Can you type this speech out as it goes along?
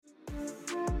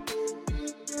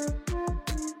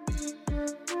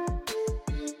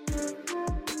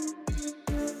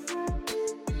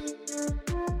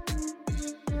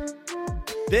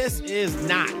This is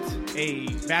not a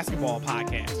basketball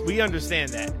podcast. We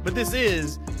understand that. But this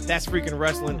is That's Freaking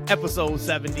Wrestling, episode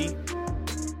 70.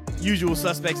 Usual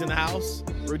suspects in the house.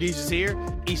 Rhodesia's here.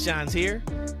 Ishan's here.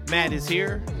 Matt is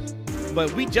here.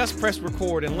 But we just pressed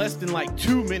record, and less than like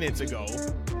 2 minutes ago,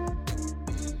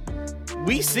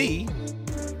 we see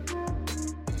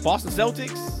Boston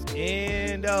Celtics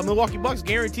and Milwaukee Bucks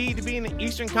guaranteed to be in the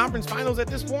Eastern Conference Finals at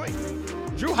this point.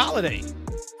 Drew Holiday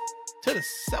to the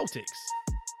Celtics.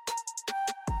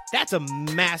 That's a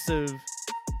massive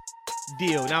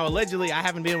deal. Now, allegedly, I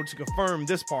haven't been able to confirm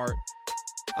this part.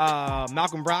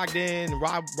 Malcolm Brogdon,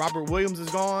 Robert Williams is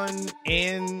gone,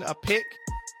 and a pick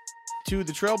to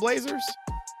the Trailblazers.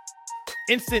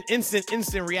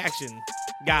 Instant reaction,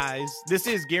 guys. This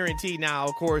is guaranteed now,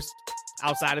 of course,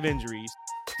 outside of injuries,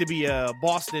 to be a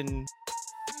Boston,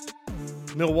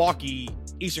 Milwaukee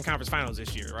Eastern Conference Finals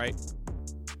this year, right?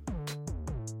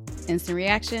 Instant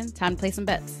reaction. Time to play some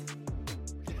bets.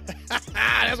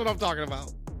 That's what I'm talking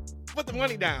about. Put the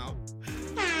money down.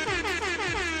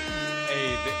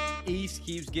 Hey, the East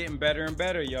keeps getting better and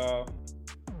better, y'all.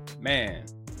 Man.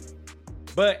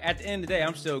 But at the end of the day,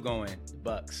 I'm still going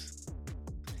Bucks.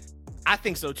 I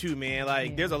think so too, man.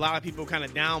 Like, there's a lot of people kind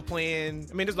of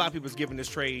downplaying. I mean, there's a lot of people giving this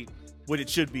trade what it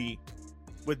should be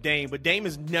with Dame, but Dame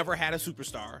has never had a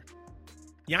superstar.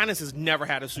 Giannis has never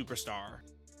had a superstar.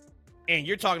 And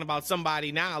you're talking about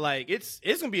somebody now, like, it's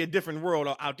going to be a different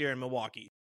world out there in Milwaukee.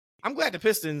 I'm glad the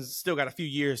Pistons still got a few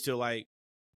years till, like,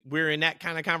 we're in that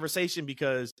kind of conversation,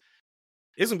 because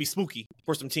it's going to be spooky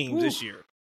for some teams this year.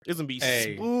 It's going to be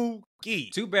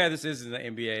spooky. Too bad this isn't the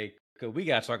NBA, because we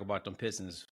got to talk about them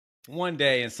Pistons one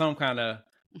day in some kind of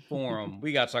forum.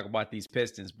 We got to talk about these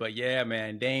Pistons. But, yeah,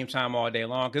 man, Dame time all day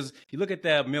long. Because you look at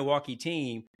that Milwaukee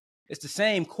team, it's the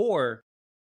same core.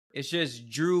 It's just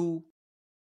Drew,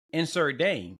 insert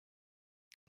Dame.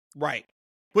 Right.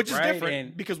 Which is right? different,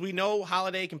 and because we know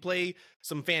Holiday can play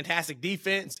some fantastic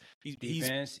defense.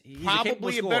 He's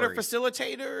probably a a better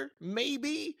facilitator,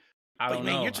 maybe. I don't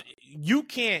know. You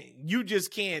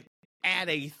just can't add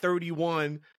a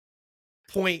 31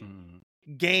 point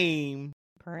game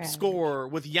score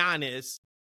with Giannis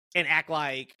and act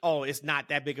like, oh, it's not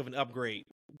that big of an upgrade.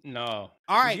 No.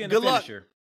 All right, good luck.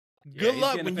 Good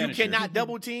luck when you finisher. cannot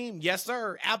double team. Yes,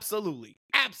 sir. Absolutely.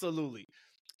 Absolutely.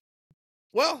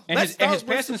 Well, and his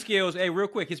passing skills, hey, real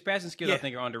quick, his passing skills, I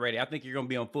think, are underrated. I think you're going to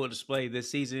be on full display this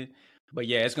season. But,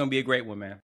 yeah, it's going to be a great one,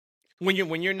 man. When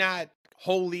you're not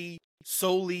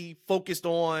solely focused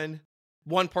on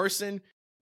one person,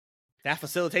 that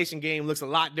facilitation game looks a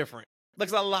lot different.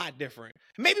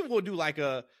 Maybe we'll do like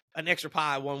an extra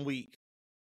pod 1 week.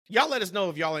 Y'all let us know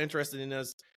if y'all are interested in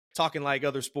us talking like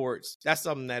other sports. That's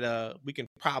something that we can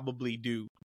probably do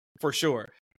for sure.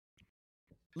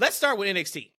 Let's start with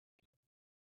NXT.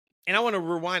 And I want to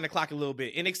rewind the clock a little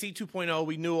bit. NXT 2.0,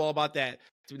 we knew all about that.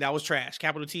 That was trash.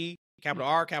 Capital T, capital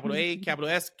R, capital A, capital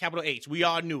S, capital H. We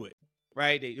all knew it,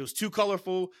 right? It was too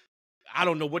colorful. I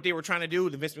don't know what they were trying to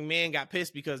do. The Vince McMahon got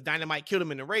pissed because Dynamite killed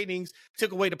him in the ratings,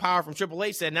 took away the power from Triple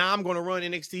H, said, now I'm going to run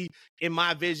NXT in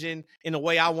my vision, in the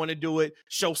way I want to do it.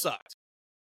 Show sucked.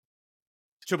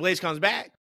 Triple H comes back.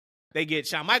 They get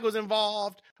Shawn Michaels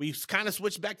involved. We kind of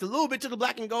switched back to a little bit to the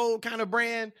black and gold kind of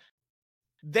brand.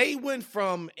 They went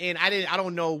from, and I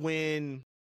don't know when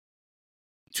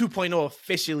 2.0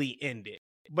 officially ended,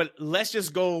 but let's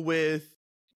just go with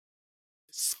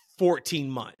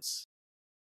 14 months.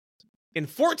 In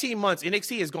 14 months,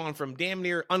 NXT has gone from damn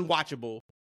near unwatchable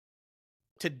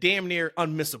to damn near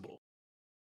unmissable.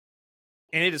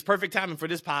 And it is perfect timing for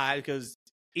this pod, because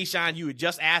Ishan, you had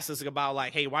just asked us about,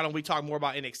 like, hey, why don't we talk more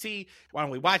about NXT? Why don't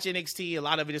we watch NXT? A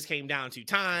lot of it just came down to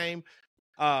time.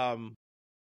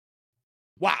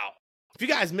 Wow. If you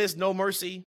guys missed No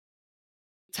Mercy,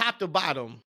 top to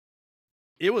bottom,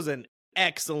 it was an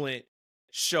excellent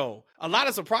show. A lot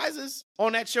of surprises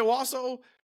on that show also,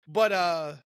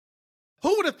 but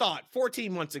who would have thought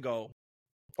 14 months ago,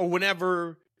 or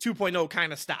whenever 2.0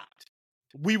 kind of stopped,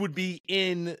 we would be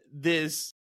in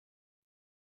this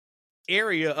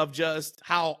area of just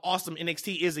how awesome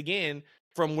NXT is again,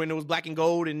 from when it was black and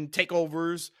gold and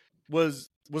takeovers was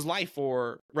life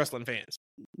for wrestling fans.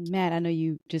 Matt, I know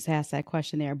you just asked that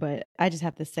question there, but I just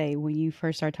have to say, when you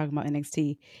first started talking about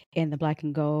NXT and the black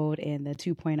and gold and the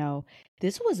 2.0,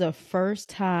 this was the first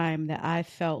time that I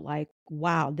felt like,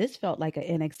 wow, this felt like an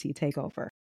NXT takeover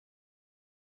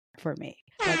for me.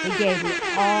 Like, it gave me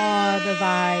all the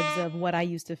vibes of what I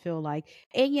used to feel like.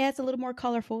 And yeah, it's a little more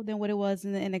colorful than what it was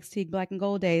in the NXT black and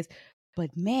gold days.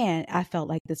 But man, I felt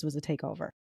like this was a takeover.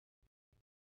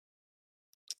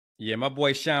 Yeah, my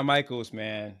boy Shawn Michaels,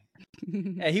 man.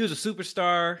 Hey, he was a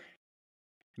superstar.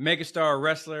 megastar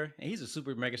wrestler, and he's a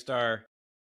super megastar,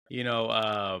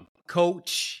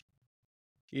 coach.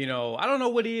 I don't know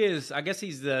what he is. I guess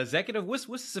he's the executive. What's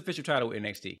his official title with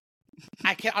NXT?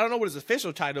 I don't know what his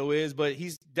official title is, but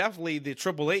he's definitely the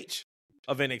Triple H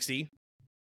of NXT.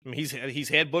 I mean, he's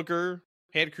head booker,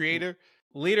 head creator,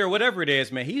 leader, whatever it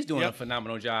is, man. He's doing a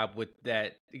phenomenal job with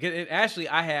that. Actually,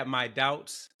 I had my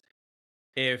doubts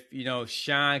if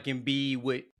Sean can be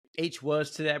what H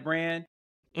was to that brand,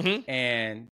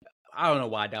 and I don't know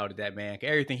why I doubted that, man.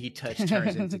 Everything he touched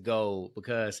turns into gold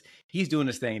because he's doing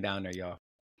this thing down there, y'all.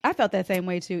 I felt that same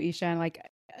way too, Ishan. Like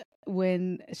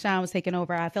when Sean was taking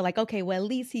over, I felt like, okay, well, at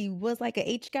least he was like an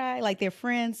H guy, like they're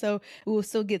friends, so we'll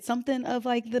still get something of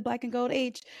like the black and gold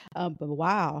H. But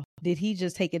wow, did he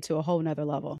just take it to a whole nother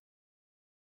level?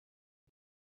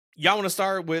 Y'all want to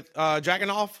start with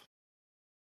Dragunov?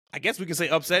 I guess we can say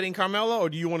upsetting Carmella, or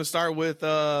do you want to start with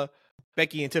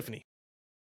Becky and Tiffany?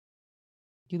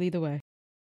 You lead the way.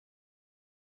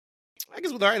 I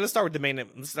guess all right. Let's start with the main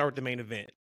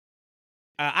event.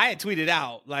 I had tweeted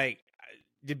out, like,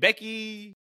 did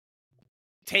Becky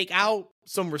take out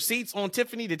some receipts on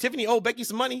Tiffany? Did Tiffany owe Becky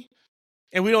some money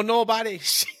and we don't know about it?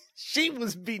 She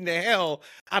was beating the hell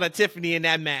out of Tiffany in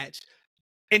that match.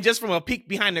 And just from a peek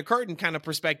behind the curtain kind of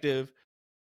perspective,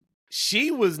 she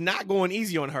was not going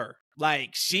easy on her. Like,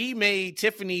 she made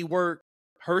Tiffany work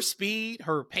her speed,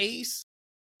 her pace.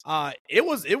 It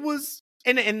was,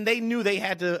 and they knew they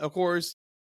had to, of course,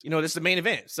 this is the main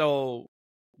event. So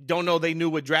don't know they knew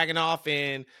what Dragunov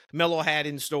and Melo had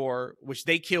in store, which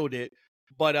they killed it.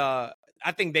 But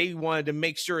I think they wanted to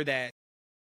make sure that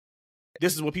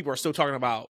this is what people are still talking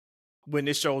about when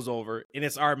this show's over, and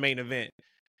it's our main event.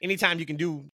 Anytime you can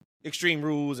do Extreme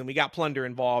Rules and we got plunder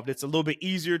involved, it's a little bit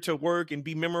easier to work and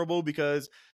be memorable because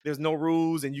there's no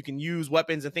rules and you can use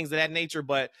weapons and things of that nature.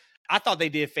 But I thought they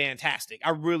did fantastic. I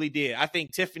really did. I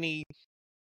think Tiffany,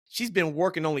 she's been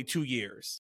working only 2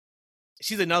 years.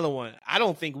 She's another one. I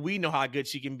don't think we know how good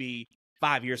she can be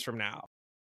 5 years from now.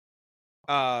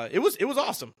 It was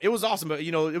awesome. It was awesome. But,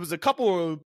 it was a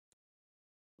couple of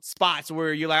spots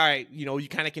where you're like, all right, you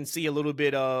kind of can see a little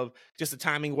bit of just the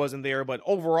timing wasn't there. But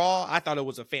overall, I thought it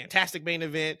was a fantastic main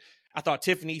event. I thought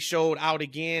Tiffany showed out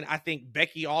again. I think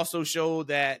Becky also showed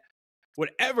that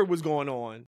whatever was going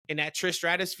on in that Trish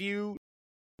Stratus feud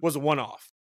was a one-off.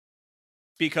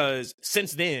 Because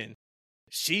since then,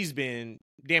 she's been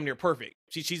damn near perfect.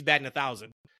 She's batting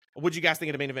 1,000. What'd you guys think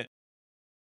of the main event?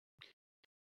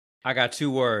 I got 2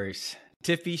 words.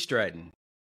 Tiffy Stratton.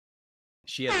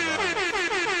 She has arrived.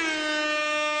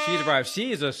 She has arrived.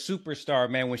 She is a superstar,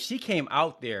 man. When she came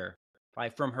out there,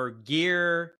 like from her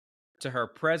gear to her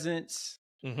presence,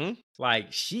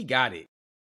 like she got it.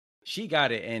 She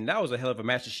got it. And that was a hell of a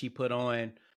match that she put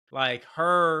on. Like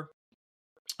her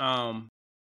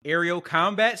aerial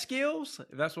combat skills,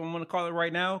 if that's what I'm going to call it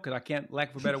right now, because I can't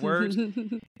lack for better words,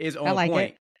 is on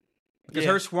point. Because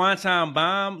her Swanton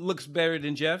Bomb looks better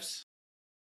than Jeff's.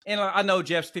 And I know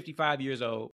Jeff's 55 years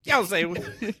old. Yeah, I was saying,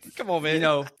 come on,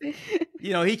 man.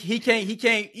 He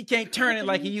can't turn it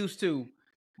like he used to.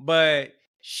 But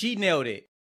she nailed it.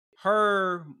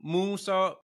 Her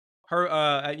moonsault,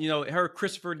 her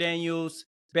Christopher Daniels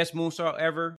best moonsault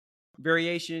ever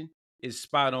variation is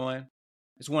spot on.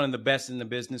 It's one of the best in the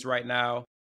business right now.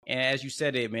 And as you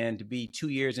said it, man, to be 2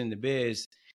 years in the biz,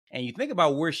 and you think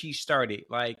about where she started,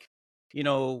 like,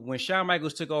 when Shawn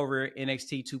Michaels took over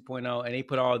NXT 2.0 and they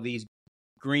put all these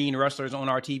green wrestlers on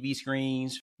our TV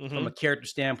screens from a character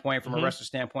standpoint, from a wrestler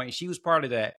standpoint, she was part of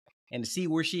that. And to see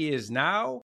where she is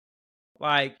now,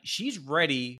 like, she's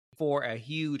ready for a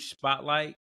huge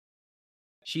spotlight.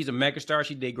 She's a megastar.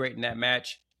 She did great in that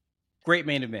match. Great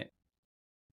main event.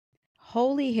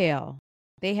 Holy hell.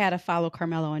 They had to follow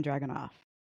Carmelo and Dragunov.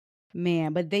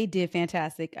 Man, but they did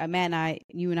fantastic. Matt and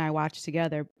you and I watched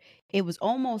together. It was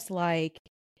almost like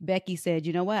Becky said,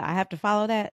 you know what? I have to follow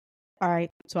that. All right.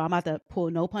 So I'm about to pull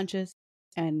no punches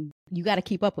and you got to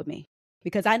keep up with me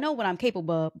because I know what I'm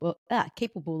capable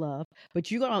of, but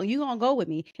you're going to go with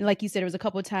me. And like you said, there was a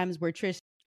couple of times where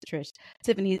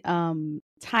Tiffany's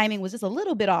timing was just a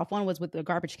little bit off. One was with the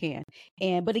garbage can.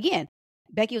 But again,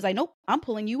 Becky was like, nope, I'm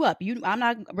pulling you up. I'm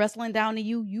not wrestling down to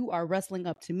you. You are wrestling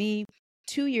up to me.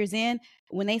 2 years in,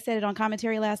 when they said it on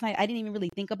commentary last night, I didn't even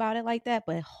really think about it like that,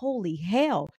 but holy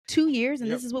hell, 2 years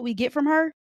and this is what we get from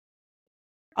her.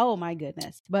 Oh my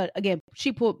goodness. But again,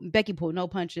 Becky pulled no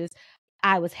punches.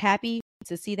 I was happy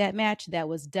to see that match. That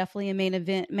was definitely a main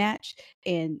event match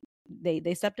and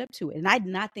they stepped up to it. And I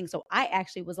did not think so. I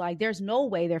actually was like, there's no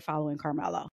way they're following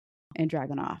Carmelo and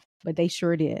Dragunov, but they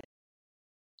sure did.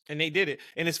 And they did it.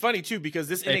 And it's funny too, because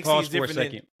this NXT is different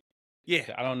than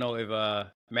Yeah. I don't know if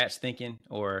Matt's thinking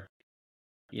or,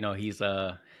 he's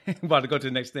about to go to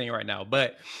the next thing right now.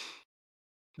 But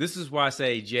this is why I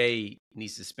say Jay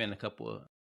needs to spend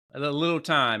a little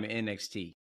time in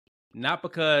NXT. Not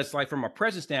because, like, from a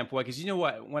presence standpoint, because you know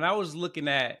what? When I was looking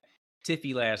at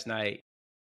Tiffy last night,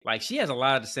 like, she has a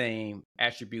lot of the same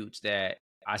attributes that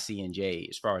I see in Jay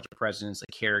as far as the presence,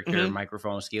 a character,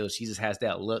 microphone skills. She just has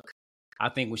that look. I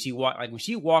think when she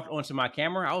walked onto my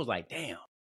camera, I was like, damn,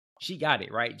 she got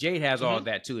it, right? Jade has all of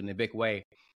that too in a big way.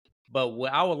 But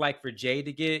what I would like for Jade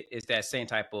to get is that same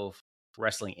type of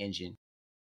wrestling engine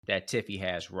that Tiffy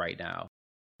has right now.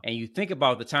 And you think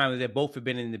about the time that they both have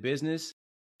been in the business,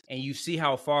 and you see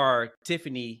how far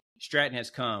Tiffany Stratton has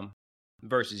come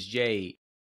versus Jade.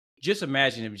 Just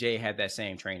imagine if Jade had that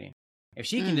same training. If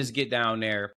she can just get down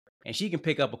there and she can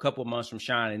pick up a couple of months from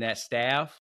Sean and that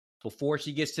staff before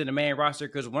she gets to the main roster,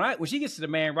 because when she gets to the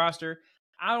main roster,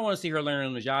 I don't want to see her learning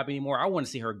on the job anymore. I want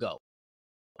to see her go.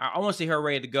 I want to see her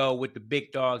ready to go with the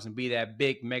big dogs and be that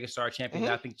big megastar champion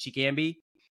that I think she can be.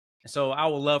 And so I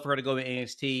would love for her to go to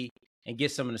NXT and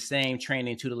get some of the same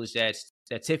training tutelage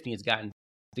that Tiffany has gotten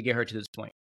to get her to this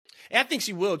point. And I think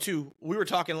she will too. We were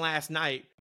talking last night.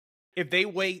 If they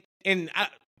wait, and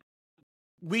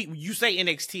you say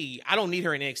NXT, I don't need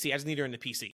her in NXT. I just need her in the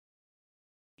PC.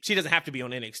 She doesn't have to be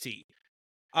on NXT.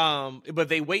 But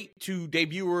they wait to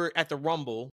debut her at the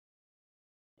Rumble.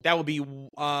 That would be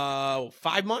 5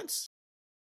 months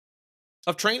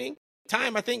of training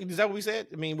time, I think. Is that what we said?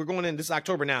 I mean, we're going in this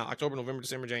October now. October, November,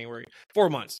 December, January. 4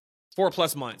 months.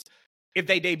 4+ months. If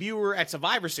they debut her at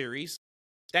Survivor Series,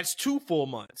 that's 2 full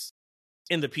months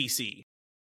in the PC.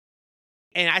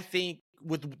 And I think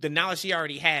with the knowledge she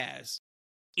already has,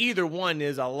 either one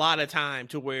is a lot of time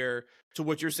to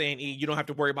what you're saying, E, you don't have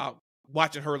to worry about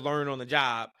watching her learn on the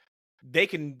job. They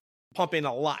can pump in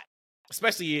a lot,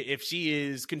 especially if she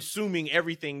is consuming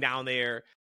everything down there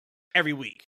every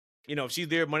week. If she's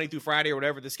there Monday through Friday or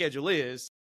whatever the schedule is,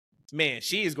 man,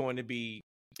 she is going to be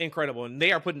incredible. And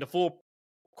they are putting the full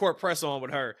court press on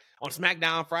with her. On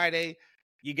SmackDown Friday,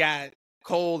 you got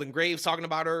Cole and Graves talking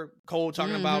about her. Cole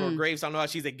talking about her. Graves talking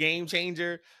about she's a game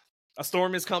changer. A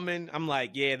storm is coming. I'm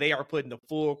like, yeah, they are putting the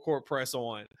full court press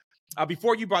on.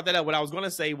 Before you brought that up, what I was going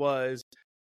to say was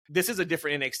this is a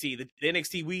different NXT. The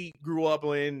NXT we grew up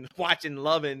in, watching,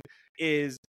 loving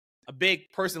is a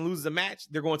big person loses a match,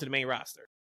 they're going to the main roster.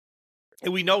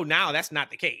 And we know now that's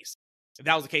not the case. If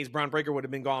that was the case, Braun Breaker would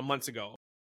have been gone months ago,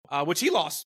 which he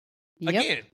lost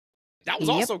again. That was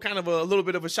also kind of a little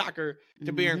bit of a shocker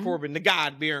to Baron Corbin, the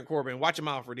god Baron Corbin. Watch him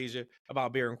out, Rhodesia,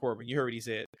 about Baron Corbin. You heard what he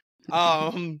said.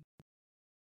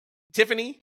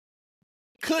 Tiffany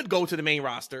could go to the main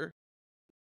roster.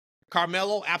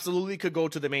 Carmelo absolutely could go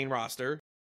to the main roster.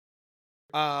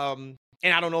 And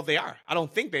I don't know if they are. I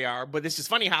don't think they are, but it's just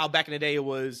funny how back in the day it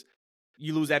was,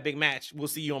 you lose that big match, we'll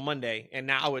see you on Monday. And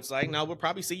now it's like, no, we'll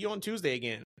probably see you on Tuesday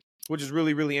again, which is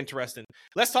really, really interesting.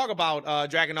 Let's talk about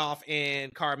Dragunov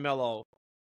and Carmelo.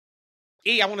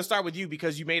 E, I want to start with you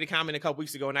because you made a comment a couple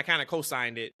weeks ago and I kind of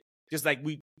co-signed it. Just like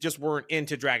we just weren't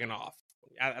into Dragunov.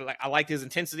 I like his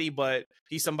intensity, but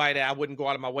he's somebody that I wouldn't go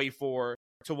out of my way to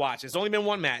watch. It's only been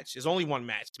one match. It's only one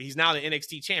match, but he's now the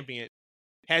NXT champion.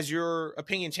 Has your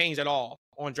opinion changed at all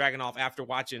on Dragunov after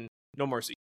watching No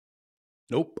Mercy?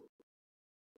 Nope.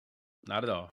 Not at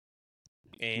all.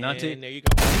 And not there you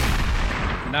go.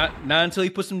 Not until he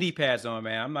put some knee pads on,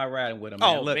 man. I'm not riding with him.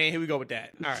 Man. Oh, look, man, here we go with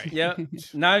that. All right. Yep.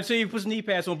 Not until you put some knee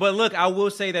pads on. But look, I will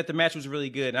say that the match was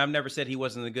really good. I've never said he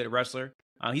wasn't a good wrestler.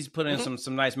 He's put in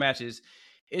some nice matches.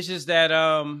 It's just that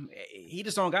he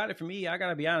just don't got it for me. I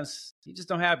gotta be honest. He just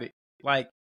don't have it. Like,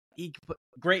 he put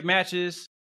great matches.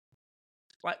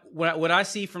 Like what I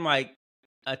see from like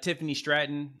a Tiffany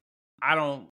Stratton, I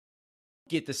don't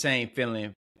get the same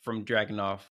feeling from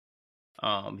Dragunov.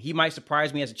 He might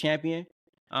surprise me as a champion,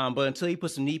 but until he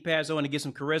puts some knee pads on and get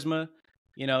some charisma,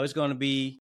 it's going to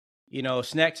be,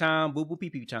 snack time, boo boo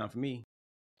pee pee time for me.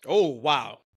 Oh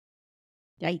wow,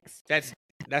 Yikes!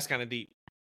 That's kind of deep.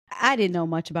 I didn't know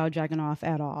much about Dragunov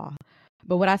at all,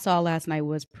 but what I saw last night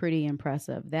was pretty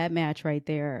impressive. That match right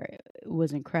there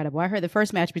was incredible. I heard the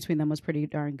first match between them was pretty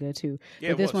darn good too. Yeah,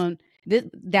 but this one,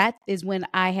 that is when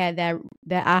I had that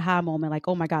aha moment, like,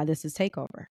 oh my God, this is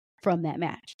TakeOver from that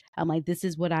match. I'm like, this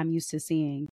is what I'm used to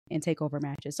seeing in TakeOver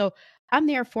matches. So I'm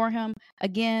there for him.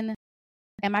 Again,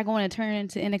 am I going to turn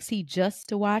into NXT just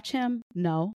to watch him?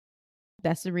 No.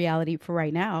 That's the reality for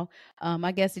right now.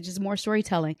 I guess it's just more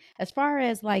storytelling. As far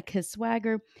as like his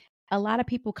swagger, a lot of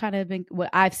people kind of been,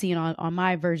 what I've seen on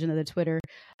my version of the Twitter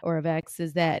or of X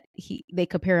is that they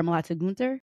compare him a lot to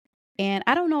Gunther. And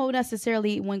I don't know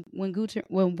necessarily when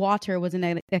Walter was in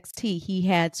NXT, he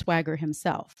had swagger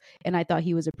himself, and I thought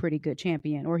he was a pretty good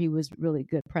champion, or he was really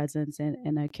good presence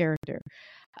and a character.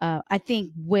 I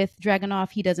think with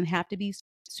Dragunov, he doesn't have to be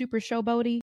super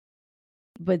showboaty,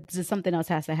 but just something else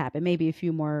has to happen. Maybe a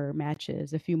few more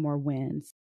matches, a few more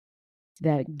wins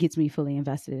that gets me fully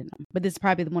invested in him. But this is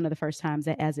probably one of the first times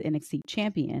that as an NXT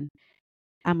champion,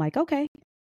 I'm like, okay,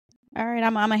 all right,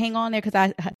 I'm gonna hang on there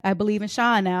because I believe in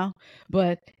Sean now,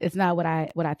 but it's not what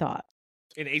I thought.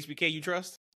 In HBK, you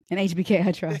trust? In HBK,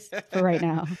 I trust for right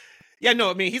now. Yeah, no,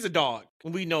 I mean he's a dog.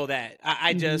 We know that.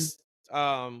 I just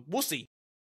we'll see.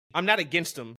 I'm not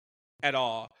against him at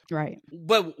all. Right.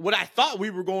 But what I thought we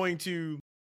were going to,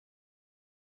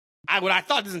 what I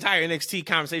thought this entire NXT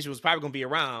conversation was probably going to be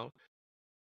around,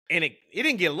 and it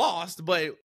didn't get lost,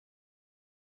 but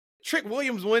Trick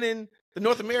Williams winning the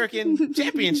North American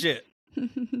Championship.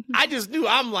 I just knew.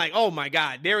 I'm like, oh my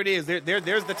God, there it is. There's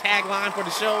the tagline for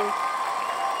the show.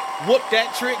 Whoop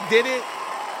that Trick did it.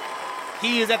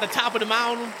 He is at the top of the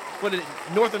mountain for the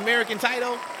North American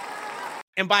title.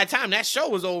 And by the time that show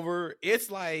was over, it's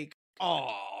like,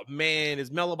 oh man,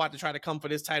 is Melo about to try to come for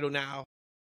this title now?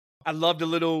 I loved the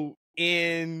little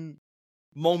in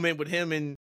moment with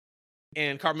him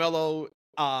and Carmelo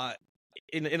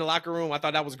in the locker room. I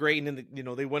thought that was great. And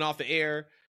then they went off the air.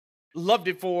 Loved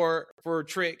it for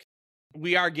Trick.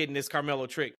 We are getting this Carmelo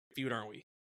Trick feud, aren't we?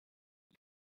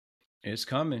 It's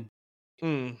coming.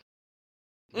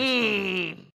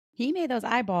 He made those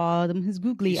eyeballs, his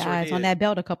googly eyes on that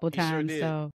belt a couple of times.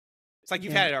 So it's like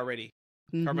you've had it already.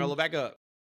 Carmelo, back up.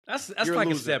 That's like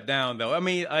a step down, though. I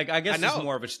mean, like I guess it's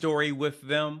more of a story with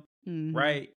them,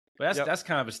 right? But that's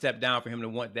kind of a step down for him to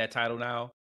want that title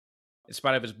now, in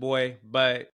spite of his boy.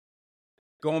 But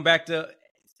going back to,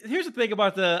 here's the thing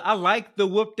about I like the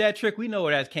whoop that Trick. We know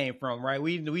where that came from, right?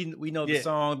 We know the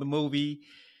song, the movie.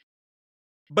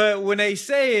 But when they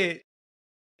say it,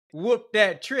 whoop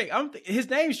that Trick, his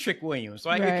name's Trick Williams.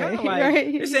 Like, it's kind of like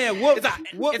they're saying whoop.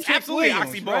 It's absolutely an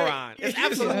oxymoron. Right? It's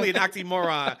absolutely an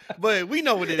oxymoron. But we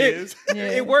know what it is.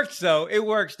 It works though. It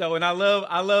works though, and I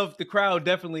love the crowd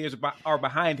definitely are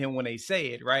behind him when they say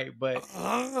it, right? But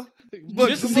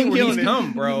just to see where he's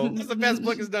come, bro. That's the best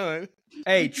book is done.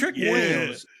 Hey, Trick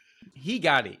Williams, he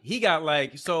got it. He got we're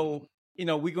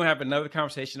gonna have another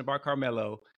conversation about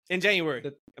Carmelo in January.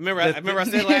 I remember I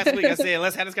said last week, I said,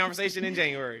 let's have this conversation in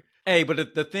January. Hey,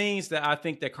 but the things that I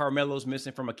think that Carmelo's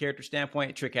missing from a character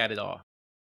standpoint, Trick had it all.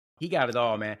 He got it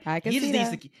all, man. I can see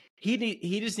that.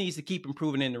 He just needs to keep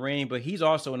improving in the ring, but he's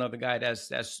also another guy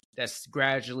that's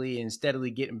gradually and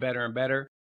steadily getting better and better.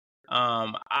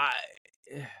 I'm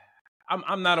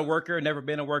not a worker, never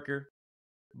been a worker,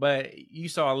 but you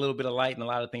saw a little bit of light in a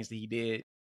lot of things that he did.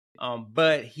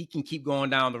 But he can keep going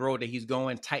down the road that he's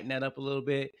going, tighten that up a little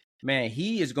bit. Man,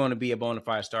 he is going to be a bona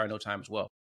fide star in no time as well.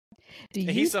 Do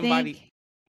you think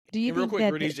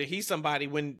Rhodesia, he's somebody,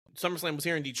 when SummerSlam was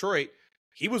here in Detroit,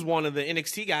 he was one of the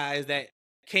NXT guys that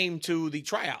came to the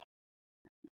tryout.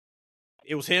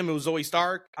 It was him. It was Zoe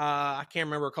Stark. I can't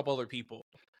remember a couple other people.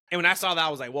 And when I saw that, I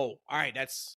was like, whoa, all right,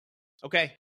 that's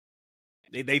okay.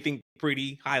 They think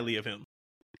pretty highly of him.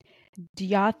 Do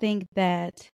y'all think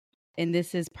that, and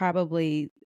this is probably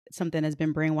something that's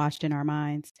been brainwashed in our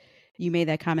minds, you made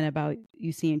that comment about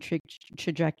you seeing Trick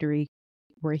trajectory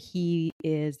where he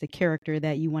is the character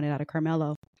that you wanted out of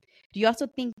Carmelo. Do you also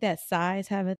think that size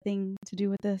have a thing to do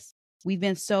with this? We've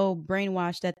been so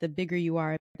brainwashed that the bigger you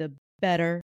are, the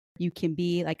better you can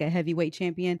be, like a heavyweight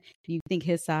champion. Do you think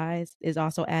his size is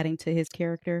also adding to his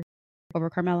character over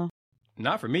Carmelo?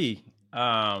 Not for me.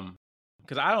 Because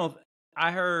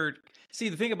see,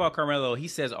 the thing about Carmelo, he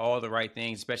says all the right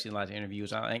things, especially in a lot of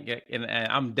interviews. And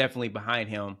I'm definitely behind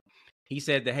him. He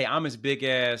said that, hey, I'm as big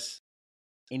as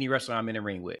any wrestler I'm in the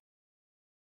ring with.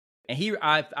 And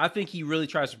I think he really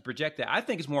tries to project that. I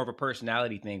think it's more of a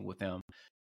personality thing with him.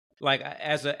 Like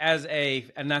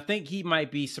and I think he might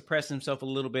be suppressing himself a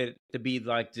little bit to be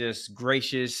like this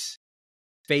gracious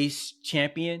face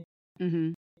champion.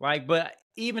 Mm-hmm. Like, but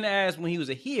even as when he was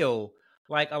a heel,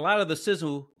 like a lot of the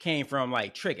sizzle came from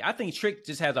like Trick. I think Trick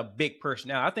just has a big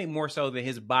personality. I think more so than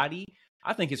his body.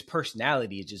 I think his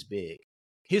personality is just big.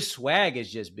 His swag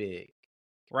is just big.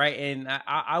 Right. And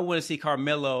I want to see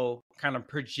Carmelo kind of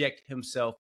project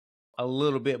himself a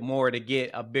little bit more to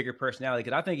get a bigger personality.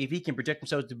 Because I think if he can project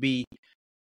himself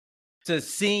to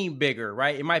seem bigger,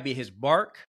 right, it might be his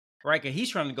bark, right? Because he's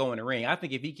trying to go in the ring. I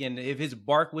think if his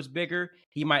bark was bigger,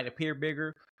 he might appear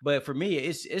bigger. But for me,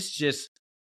 it's just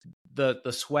the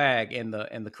swag and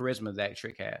the charisma that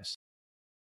Trick has.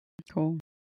 Cool.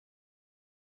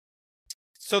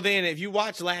 So then if you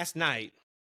watch last night,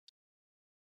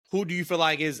 who do you feel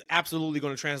like is absolutely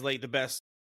going to translate the best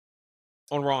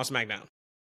on Raw and SmackDown?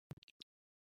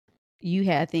 You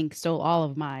had, I think, stole all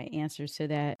of my answers to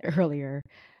that earlier.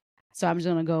 So I'm just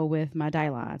going to go with my die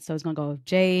line. So it's going to go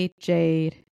Jade,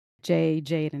 Jade, Jade,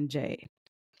 Jade, and Jade.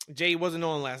 Jade wasn't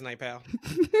on last night, pal.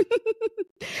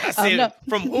 I said, no.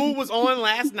 From who was on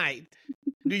last night,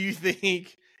 do you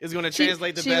think is going to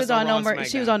translate the best on Raw and SmackDown?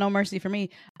 She was on No Mercy for me.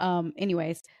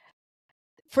 Anyways,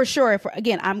 for sure.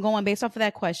 Again, I'm going based off of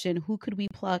that question. Who could we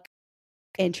pluck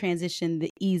and transition the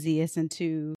easiest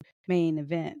into main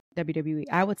event WWE?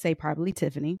 I would say probably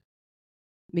Tiffany,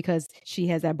 because she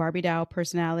has that Barbie doll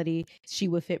personality. She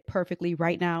would fit perfectly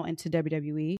right now into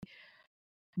WWE.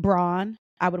 Braun,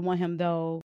 I would want him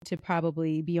though to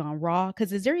probably be on Raw,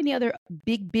 because is there any other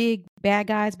big bad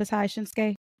guys besides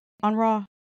Shinsuke on Raw?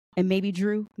 And maybe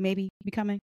Drew, maybe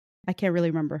becoming? I can't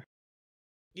really remember.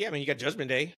 Yeah, I mean, you got Judgment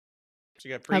Day. So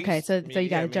you got Priest. Okay, so you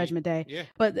got a Judgment Day. Yeah.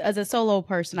 But as a solo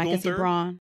person, Gunther, I can see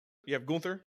Braun. You have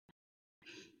Gunther.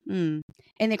 And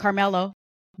then Carmelo.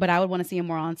 But I would want to see him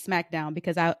more on SmackDown,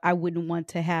 because I wouldn't want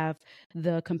to have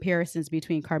the comparisons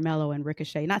between Carmelo and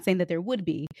Ricochet. Not saying that there would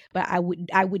be, but I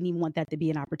wouldn't even want that to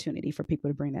be an opportunity for people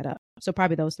to bring that up. So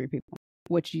probably those three people,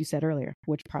 which you said earlier,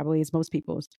 which probably is most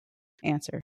people's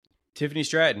answer. Tiffany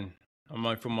Stratton. I'm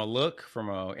like, from a look, from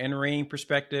an in-ring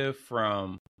perspective,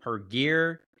 from her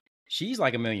gear, she's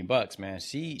like $1 million, man.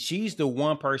 She's the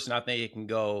one person I think it can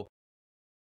go.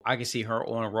 I can see her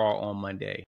on Raw on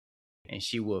Monday, and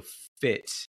she will fit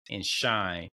and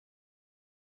shine.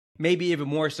 Maybe even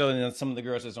more so than some of the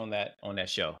girls that's on that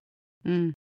show.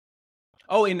 Mm.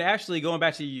 Oh, and actually going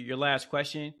back to your last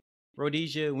question,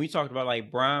 Rhodesia, when we talked about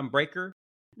like Brian Breaker,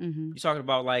 you talking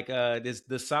about like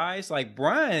the size, like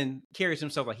Brian carries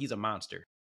himself like he's a monster.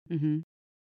 And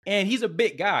he's a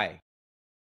big guy,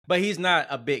 but he's not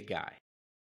a big guy.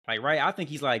 Like, right? I think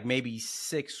he's like maybe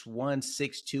 6'1",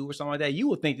 6'2", or something like that. You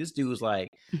would think this dude's like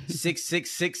 6'6",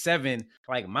 6'7",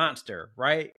 like monster,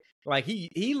 right? Like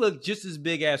he looked just as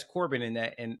big as Corbin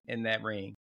in that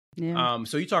ring. Yeah.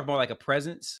 So you talk about like a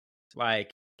presence,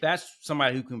 like that's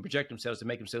somebody who can project themselves to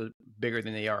make themselves bigger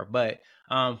than they are. But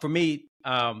for me,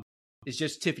 it's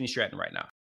just Tiffany Stratton right now.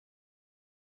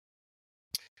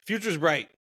 Future's bright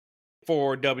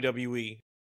for WWE.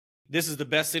 This is the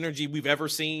best synergy we've ever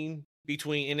seen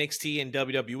between NXT and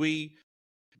WWE.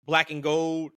 Black and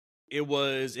Gold, it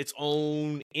was its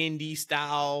own indie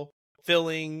style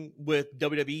filling with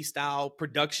WWE style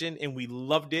production, and we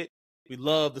loved it. We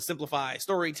loved the simplified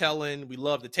storytelling. We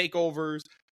loved the takeovers.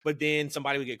 But then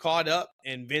somebody would get caught up,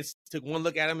 and Vince took one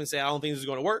look at him and said, I don't think this is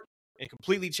going to work, and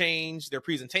completely changed their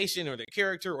presentation or their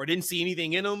character, or didn't see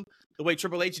anything in them the way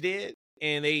Triple H did.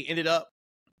 And they ended up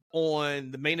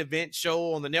on the main event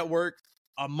show on the network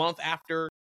a month after,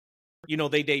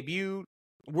 they debuted.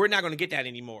 We're not going to get that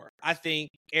anymore. I think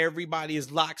everybody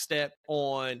is lockstep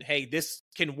on, hey, this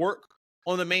can work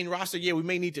on the main roster. Yeah, we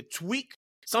may need to tweak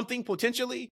something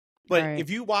potentially, but right. if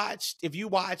you watched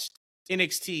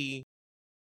NXT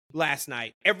last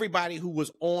night, everybody who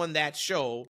was on that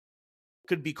show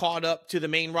could be called up to the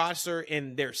main roster,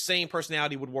 and their same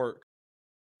personality would work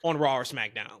on Raw or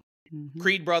SmackDown.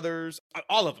 Creed brothers,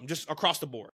 all of them, just across the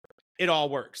board. It all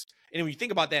works. And when you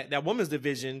think about that women's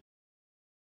division,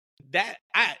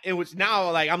 it was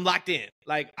now like I'm locked in.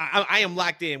 Like I am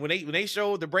locked in. When they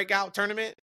showed the breakout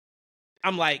tournament,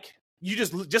 I'm like, you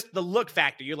just the look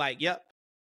factor. You're like, yep,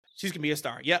 she's gonna be a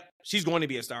star. Yep, she's going to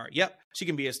be a star. Yep, she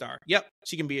can be a star. Yep,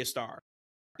 she can be a star.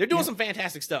 They're doing some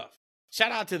fantastic stuff.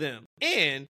 Shout out to them.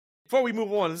 And before we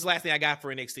move on, this is the last thing I got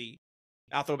for NXT.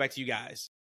 I'll throw it back to you guys.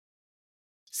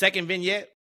 Second vignette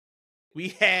we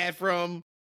had from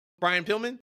Brian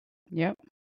Pillman. Yep.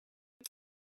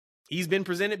 He's been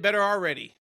presented better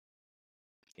already.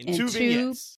 In two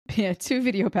vignettes. Yeah, 2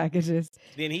 video packages.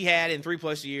 Than he had in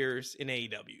 3+ years in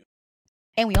AEW.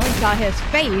 And we only saw his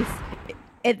face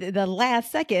at the last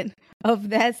second of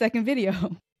that second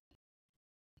video.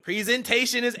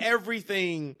 Presentation is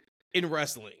everything in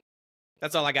wrestling.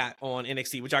 That's all I got on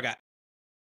NXT. What y'all got?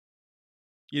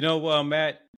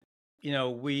 Matt,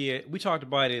 we talked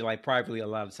about it like privately a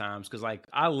lot of times, because like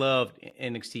I loved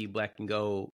NXT Black and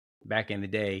Gold back in the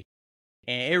day,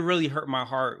 and it really hurt my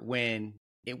heart when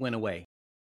it went away.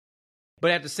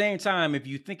 But at the same time, if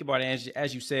you think about it,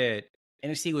 as you said,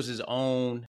 NXT was his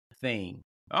own thing,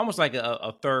 almost like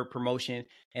a third promotion,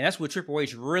 and that's what Triple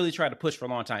H really tried to push for a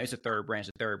long time. It's a third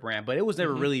brand, but it was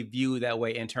never really viewed that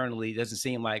way internally. It doesn't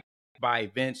seem like by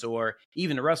Vince or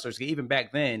even the wrestlers. Even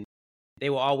back then, they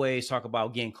will always talk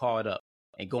about getting called up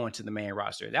and going to the main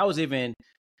roster. That was even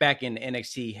back in the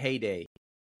NXT heyday.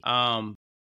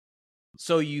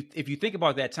 So if you think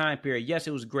about that time period, yes,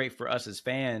 it was great for us as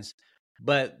fans,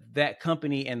 but that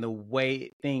company and the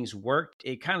way things worked,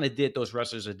 it kind of did those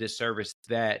wrestlers a disservice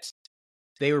that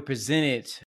they were presented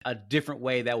a different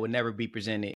way that would never be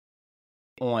presented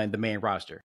on the main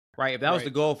roster, right? If that was the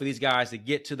goal for these guys to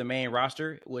get to the main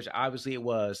roster, which obviously it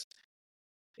was,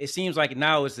 it seems like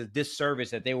now it's a disservice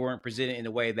that they weren't presented in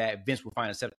a way that Vince would find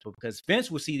acceptable, because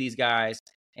Vince would see these guys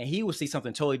and he would see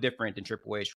something totally different than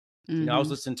Triple H. You know, I was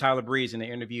listening to Tyler Breeze in the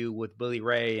interview with Billy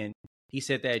Ray, and he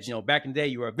said that, you know, back in the day,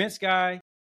 you were a Vince guy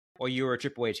or you were a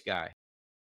Triple H guy.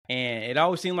 And it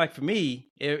always seemed like for me,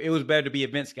 it was better to be a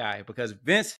Vince guy, because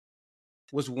Vince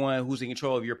was one who's in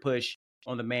control of your push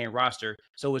on the main roster.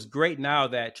 So it's great now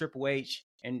that Triple H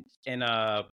and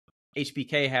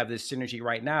HBK have this synergy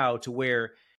right now to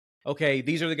where, okay,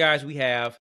 these are the guys we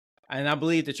have. And I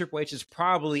believe that Triple H is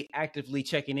probably actively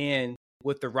checking in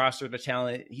with the roster, the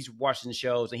talent. He's watching the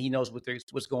shows and he knows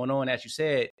what's going on. As you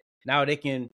said, now they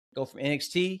can go from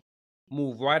NXT,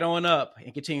 move right on up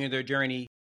and continue their journey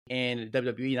in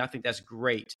WWE. And I think that's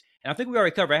great. And I think we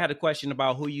already covered. I had a question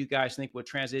about who you guys think would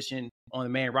transition on the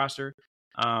main roster.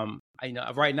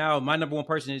 Right now, my number one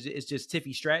person is just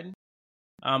Tiffy Stratton.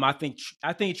 I think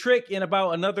Trick in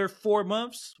about another 4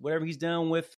 months, whatever he's done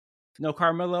with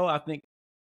Carmelo, I think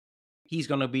he's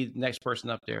going to be the next person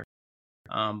up there.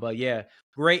 But yeah,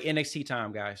 great NXT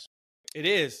time, guys. It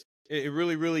is. It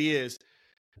really, really is.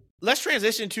 Let's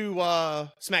transition to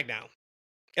SmackDown.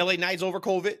 LA Knight's over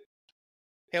COVID.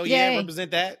 Hell yeah,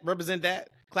 represent that.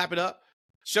 Clap it up.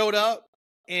 Showed up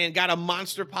and got a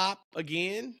monster pop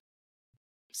again.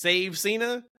 Saved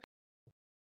Cena.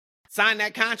 Signed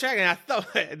that contract, and I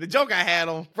thought the joke I had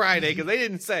on Friday, because they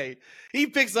didn't say, he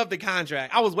picks up the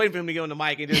contract. I was waiting for him to get on the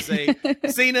mic and just say,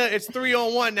 Cena, it's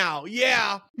 3-on-1 now.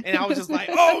 Yeah. And I was just like,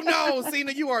 oh no,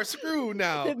 Cena, you are screwed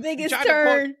now. The biggest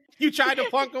turn. You tried to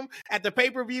punk him at the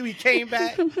pay-per-view. He came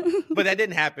back, but that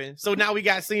didn't happen. So now we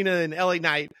got Cena and LA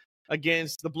Knight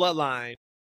against the Bloodline.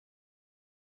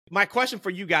 My question for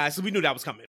you guys, so we knew that was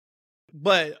coming,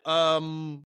 but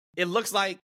it looks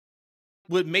like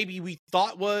what maybe we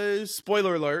thought was,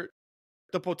 spoiler alert,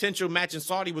 the potential match in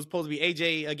Saudi was supposed to be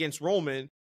AJ against Roman.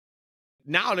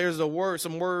 Now there's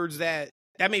some words that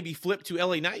may be flipped to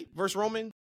LA Knight versus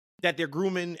Roman, that they're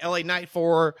grooming LA Knight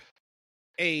for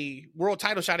a world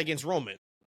title shot against Roman.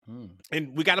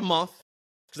 And we got a month,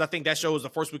 because I think that show is the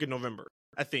first week of November,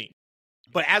 I think.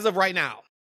 But as of right now,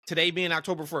 today being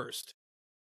October 1st,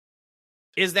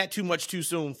 is that too much too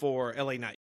soon for LA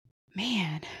Knight?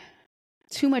 Man,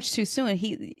 too much too soon.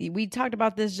 We talked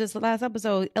about this just the last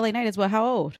episode. LA Knight is how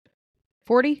old?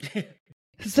 40?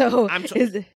 So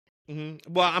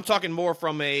well, I'm talking more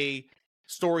from a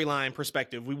storyline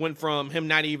perspective. We went from him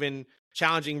not even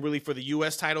challenging really for the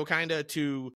US title kinda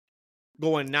to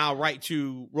going now right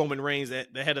to Roman Reigns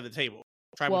at the head of the table.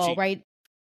 Tribal Chief. Right.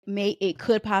 It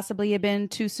could possibly have been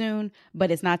too soon,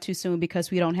 but it's not too soon because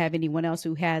we don't have anyone else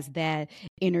who has that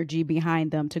energy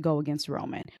behind them to go against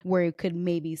Roman, where it could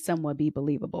maybe somewhat be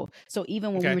believable. So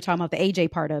even when we were talking about the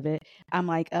AJ part of it, I'm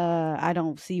like, I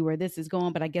don't see where this is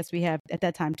going, but I guess we have at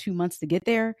that time 2 months to get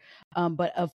there.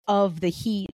 But of the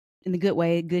heat, in the good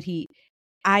way, good heat,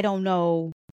 I don't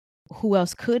know who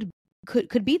else could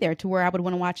be there to where I would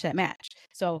want to watch that match.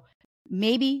 So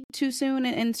maybe too soon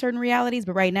in certain realities,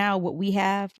 but right now, what we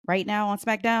have right now on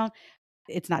SmackDown,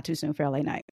 it's not too soon for LA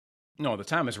Knight. No, the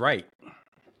time is right.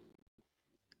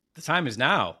 The time is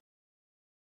now.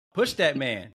 Push that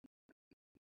man.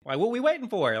 Like, what are we waiting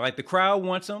for? Like, the crowd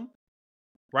wants him,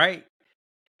 right?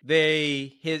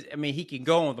 He can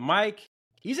go on the mic.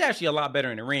 He's actually a lot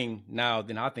better in the ring now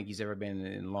than I think he's ever been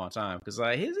in a long time. Because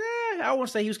I want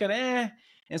to say he was kind of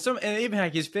and even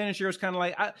like his finisher was kind of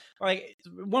like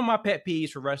one of my pet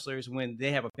peeves for wrestlers when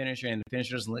they have a finisher and the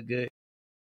finisher doesn't look good.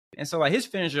 And so like his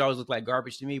finisher always looked like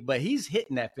garbage to me, but he's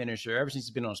hitting that finisher ever since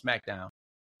he's been on SmackDown.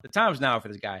 The time's now for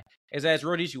this guy. As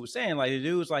Rhodesia was saying, like the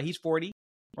dude's like, he's 40,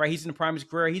 right? He's in the prime of his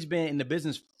career. He's been in the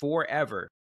business forever.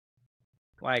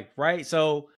 Like, right?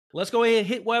 So let's go ahead and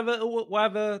hit while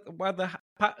the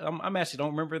I'm actually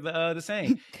don't remember the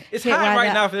saying. It's hot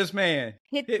right now for this man.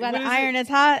 Hit while the iron is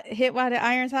hot. Hit while the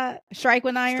iron's hot. Strike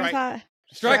when the iron's hot.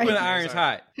 Strike when the iron's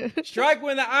hot. Strike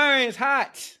when the iron's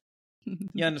hot.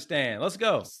 You understand? Let's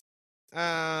go.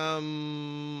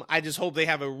 I just hope they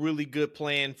have a really good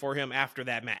plan for him after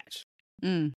that match.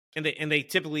 And they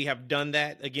typically have done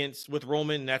that with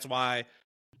Roman. That's why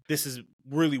this has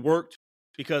really worked,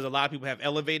 because a lot of people have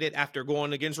elevated after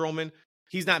going against Roman.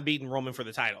 He's not beating Roman for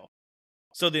the title.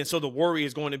 So the worry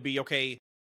is going to be, okay,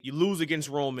 you lose against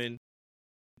Roman.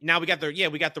 Now we got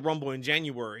the Rumble in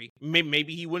January.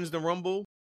 Maybe he wins the Rumble.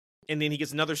 and then he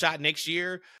gets another shot next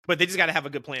year. But they just got to have a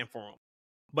good plan for him.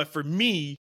 But for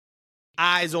me,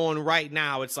 eyes on right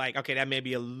now, it's like, okay, that may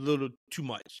be a little too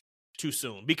much, too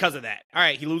soon because of that. All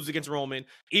right, he loses against Roman,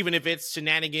 even if it's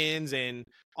shenanigans and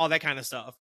all that kind of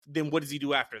stuff. Then what does he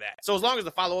do after that? So as long as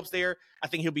the follow-up's there, I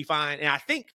think he'll be fine. And I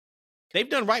think they've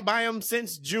done right by him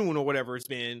since June or whatever it's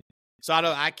been. So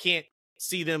I can't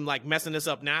see them like messing this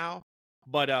up now.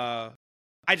 But I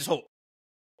just hope,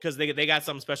 because they got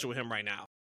something special with him right now.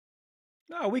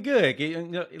 No, we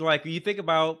good. Like you think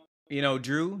about,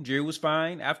 Drew was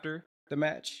fine after the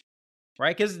match,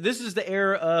 right? Because this is the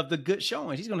era of the good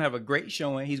showings. He's going to have a great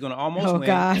showing. He's going to almost win. Oh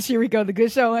gosh, here we go, the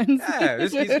good showings. Yeah,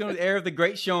 this is going to the era of the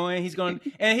great showing. He's going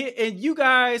to, and you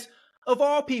guys of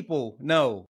all people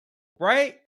know,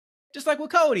 right? Just like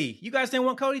with Cody, you guys didn't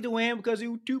want Cody to win because he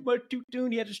was too soon.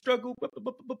 He had to struggle.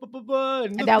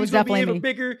 And that was definitely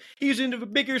me. He's into a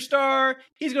bigger star.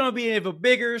 He's going to be a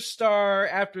bigger star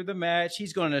after the match.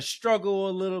 He's going to struggle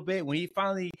a little bit when he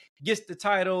finally gets the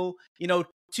title.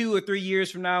 2 or 3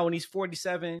 years from now when he's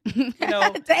 47.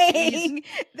 Dang,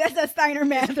 that's a Steiner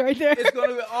math right there. It's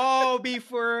going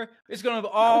to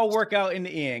all work out in the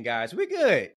end, guys. We're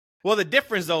good. Well, the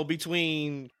difference though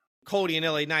between Cody and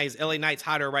LA Knight is LA Knight's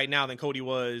hotter right now than Cody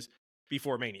was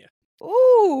before Mania.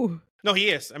 Ooh. No, he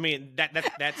is. I mean,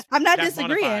 that's I'm not that's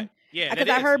disagreeing. Bonafide. Yeah,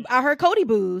 because I heard Cody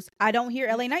boos. I don't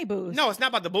hear LA Knight boos. No, it's not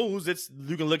about the boos. It's,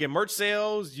 you can look at merch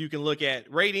sales, you can look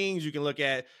at ratings, you can look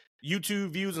at YouTube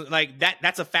views, like that.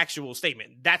 That's a factual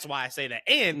statement. That's why I say that.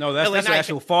 And no, that's an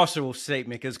actual falsifiable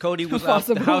statement, because Cody was up,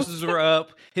 the houses were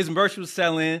up, his merch was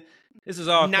selling. This is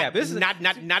all cap. This is not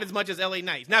as much as LA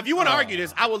Knights. Now, if you want to argue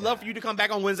this, I would love for you to come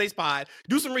back on Wednesday's pod,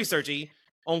 do some research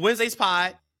on Wednesday's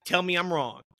pod. Tell me I'm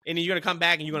wrong, and then you're gonna come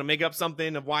back and you're gonna make up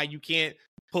something of why you can't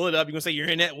pull it up. You're gonna say your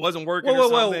internet wasn't working or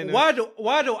something. Why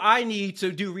do I need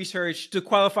to do research to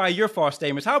qualify your false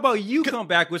statements? How about you come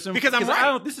back with some? Because I'm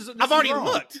right. I've already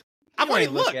looked. I've already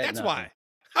looked. That's nothing. why.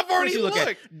 I've already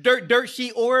looked. Dirt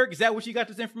Sheet Org. Is that what you got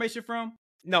this information from?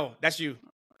 No, that's you.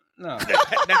 No,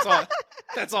 that's all.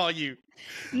 That's all you.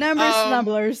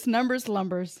 Numbers,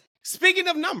 lumbers. Speaking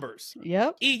of numbers,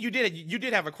 yep. E, you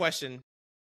did have a question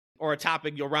or a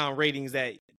topic around ratings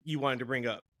that you wanted to bring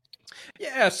up.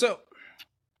 Yeah. So,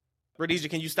 Rhodesia,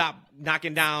 can you stop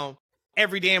knocking down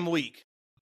every damn week?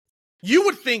 You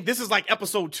would think this is like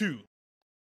episode 2,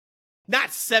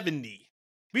 not 70.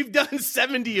 We've done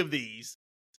 70 of these,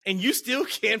 and you still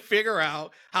can't figure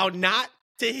out how not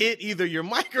to hit either your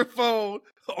microphone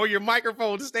or your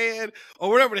microphone stand or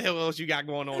whatever the hell else you got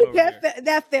going on over there.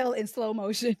 That fell in slow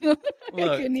motion.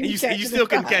 Look, and you still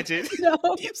couldn't catch it. No.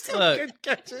 You still couldn't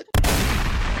catch it.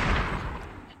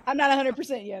 I'm not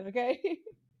 100% yet, okay?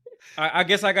 I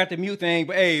guess I got the mute thing,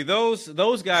 but hey, those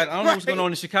guys, I don't know what's going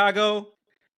on in Chicago,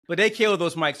 but they killed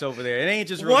those mics over there. It ain't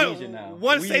just Rhodesia now.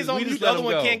 One stays on mute, the other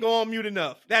one can't go on mute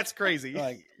enough. That's crazy.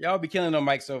 Like, y'all be killing them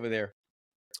mics over there.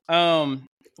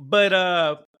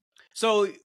 So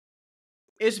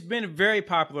it's been very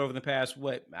popular over the past,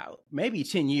 maybe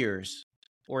 10 years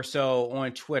or so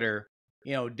on Twitter.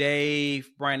 Dave,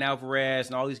 Brian Alvarez,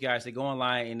 and all these guys, they go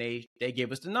online and they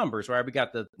give us the numbers, right? We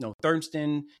got the,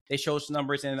 Thurston, they show us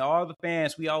numbers, and all the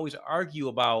fans, we always argue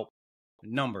about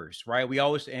numbers, right? We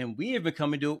even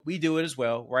come and do it as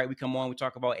well, right? We come on, we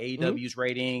talk about AEW's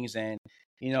ratings and,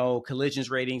 Collision's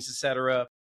ratings, etc.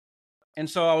 And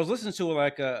so I was listening to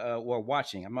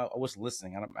watching. I wasn't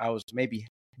listening. I was maybe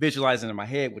visualizing in my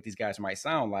head what these guys might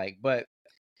sound like. But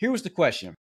here was the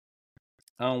question.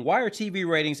 Why are TV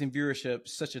ratings and viewership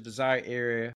such a desired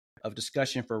area of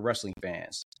discussion for wrestling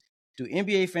fans? Do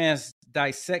NBA fans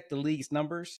dissect the league's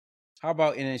numbers? How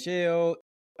about NHL,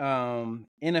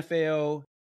 NFL,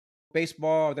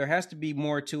 baseball? There has to be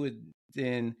more to it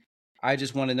than I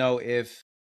just want to know if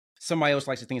somebody else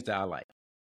likes the things that I like.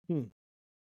 And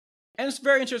it's a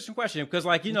very interesting question because,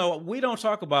 we don't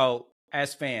talk about,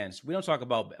 as fans, we don't talk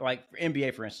about, like,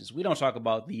 NBA, for instance, we don't talk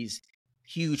about these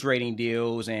huge rating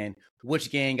deals and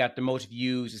which game got the most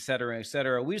views, et cetera, et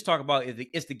cetera. We just talk about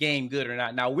is the game good or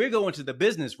not. Now, we're going to the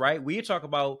business, right? We talk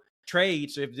about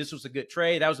trades. So if this was a good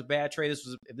trade, that was a bad trade. If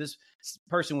this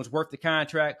person was worth the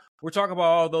contract. We're talking about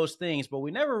all those things, but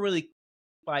we never really,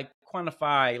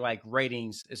 quantify,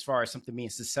 ratings as far as something being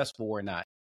successful or not.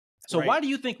 So Why do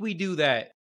you think we do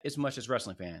that as much as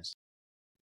wrestling fans?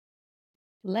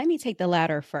 Let me take the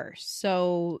latter first.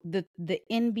 So the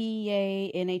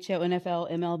NBA, NHL,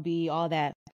 NFL, MLB, all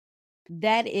that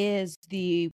is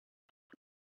the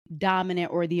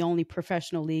dominant or the only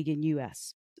professional league in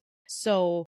US.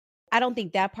 So I don't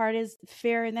think that part is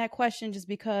fair in that question, just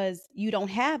because you don't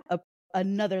have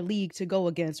another league to go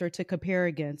against or to compare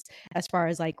against as far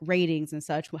as like ratings and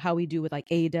such, how we do with like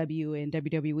AEW and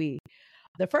WWE.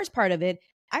 The first part of it,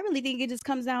 I really think it just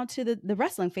comes down to the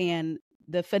wrestling fan,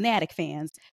 the fanatic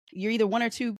fans. You're either one or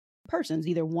two persons.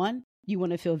 Either one, you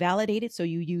want to feel validated, so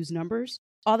you use numbers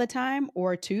all the time,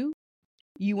 or two,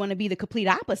 you want to be the complete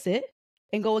opposite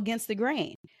and go against the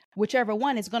grain. Whichever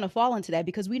one is going to fall into that,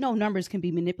 because we know numbers can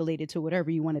be manipulated to whatever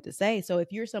you want it to say. So if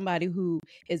you're somebody who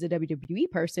is a WWE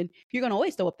person, you're going to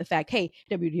always throw up the fact, hey,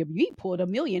 WWE pulled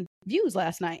 1 million views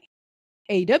last night.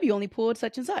 AEW only pulled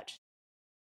such and such.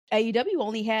 AEW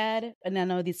only had, and I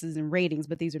know this isn't ratings,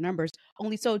 but these are numbers,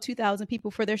 only sold 2,000 people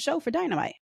for their show for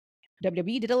Dynamite.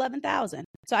 WWE did 11,000.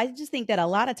 So I just think that a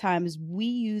lot of times we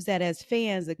use that as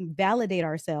fans that can validate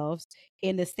ourselves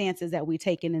in the stances that we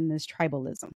take in this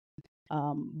tribalism.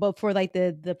 But for like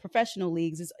the professional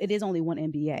leagues, it is only one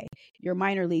NBA. Your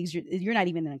minor leagues, you're not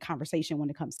even in a conversation when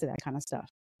it comes to that kind of stuff.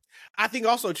 I think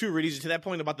also too, Rhodesia, to that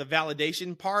point about the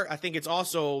validation part, I think it's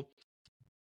also,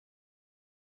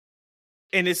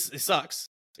 and it sucks,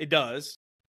 it does,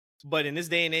 but in this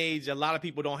day and age, a lot of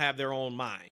people don't have their own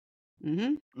mind.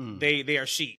 Mm-hmm. They are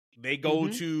sheep. They go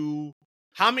to,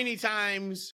 how many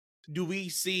times do we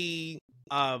see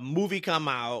a movie come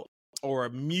out or a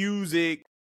music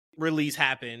release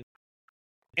happen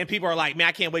and people are like, man,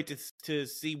 I can't wait to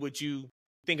see what you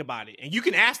think about it. And you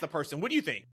can ask the person, what do you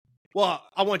think? Well,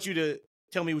 I want you to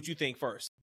tell me what you think first.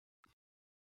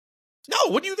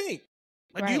 No, what do you think?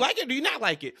 Like, do you like it? Do you not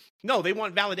like it? No, they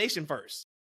want validation first.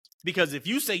 Because if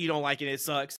you say you don't like it, it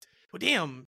sucks. Well,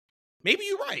 damn, maybe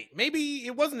you're right. Maybe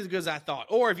it wasn't as good as I thought.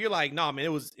 Or if you're like, nah, man,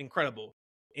 it was incredible.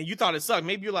 And you thought it sucked.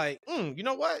 Maybe you're like, you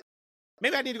know what?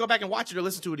 Maybe I need to go back and watch it or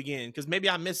listen to it again because maybe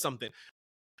I missed something.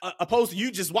 Opposed to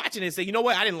you just watching it and say, you know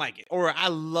what? I didn't like it. Or I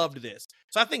loved this.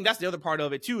 So I think that's the other part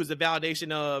of it too, is the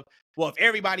validation of, well, if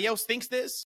everybody else thinks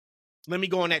this, let me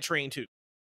go on that train too.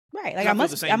 Right. Like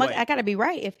I gotta be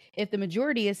right. If the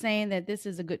majority is saying that this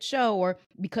is a good show, or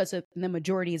because of the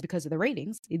majority is because of the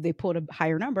ratings, if they pulled a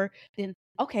higher number, then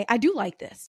okay, I do like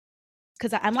this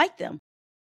because I like them.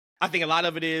 I think a lot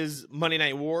of it is Monday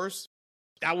Night Wars.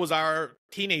 That was our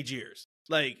teenage years.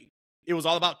 Like it was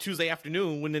all about Tuesday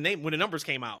afternoon when the numbers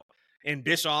came out, and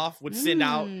Bischoff would send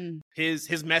out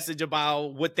his message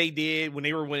about what they did when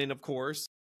they were winning. Of course,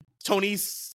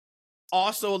 Tony's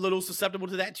also a little susceptible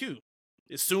to that too.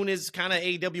 As soon as kind of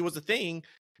AEW was a thing,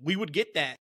 we would get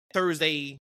that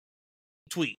Thursday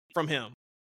tweet from him.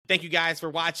 Thank you guys for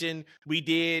watching. We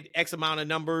did X amount of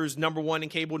numbers, number 1 in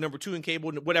cable, number 2 in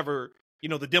cable, whatever,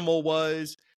 the demo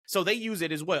was. So they use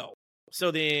it as well.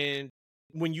 So then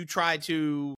when you try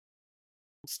to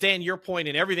stand your point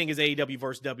and everything is AEW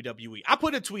versus WWE. I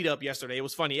put a tweet up yesterday. It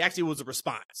was funny. Actually, it was a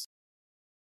response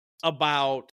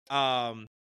about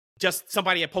just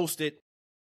somebody had posted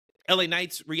LA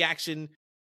Knight's reaction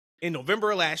in November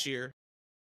of last year,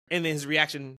 and then his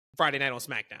reaction Friday night on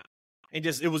SmackDown. And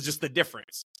it was just the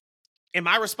difference. And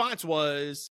my response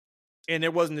was, and there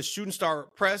wasn't a shooting star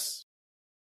press,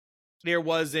 there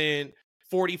wasn't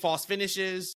 40 false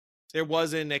finishes, there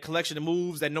wasn't a collection of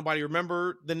moves that nobody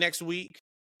remembered the next week.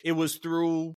 It was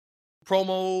through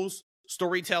promos,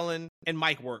 storytelling, and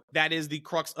mic work. That is the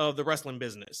crux of the wrestling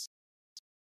business.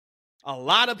 A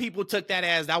lot of people took that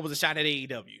as that was a shot at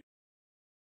AEW,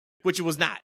 which it was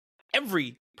not.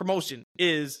 Every promotion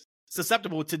is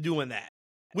susceptible to doing that.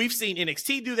 We've seen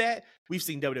NXT do that. We've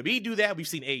seen WWE do that. We've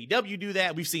seen AEW do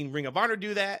that. We've seen Ring of Honor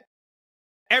do that.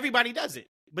 Everybody does it,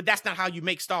 but that's not how you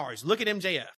make stars. Look at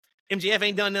MJF. MJF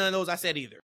ain't done none of those I said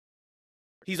either.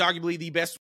 He's arguably the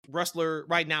best wrestler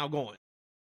right now going.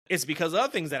 It's because of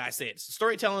other things that I said.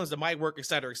 Storytelling, the mic work, et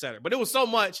cetera, et cetera. But it was so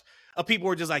much of people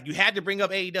were just like, you had to bring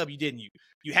up AEW, didn't you?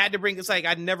 You had to bring, it's like,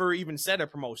 I never even said a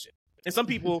promotion. And some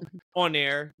people on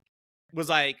there was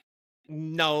like,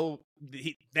 no,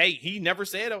 he never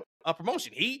said a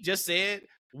promotion. He just said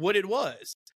what it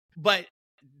was. But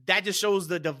that just shows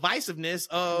the divisiveness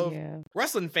of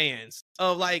wrestling fans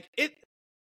of like,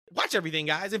 watch everything,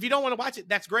 guys. If you don't want to watch it,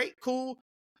 that's great, cool.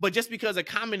 But just because a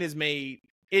comment is made,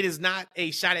 it is not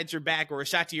a shot at your back or a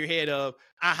shot to your head of,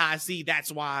 aha, see,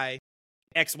 that's why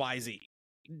XYZ.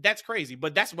 That's crazy.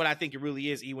 But that's what I think it really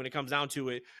is, E, when it comes down to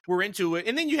it. We're into it.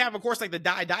 And then you have, of course, like the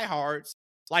diehards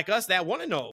like us that want to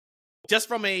know, just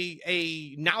from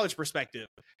a knowledge perspective,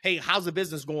 hey, how's the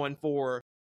business going for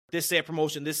this said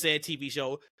promotion, this said TV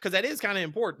show? Because that is kind of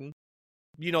important,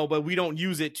 but we don't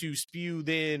use it to spew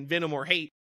then venom or hate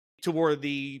toward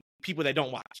the people that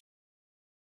don't watch.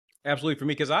 Absolutely, for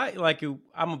me, because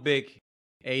I'm a big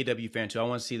AEW fan too. I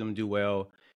want to see them do well,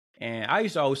 And I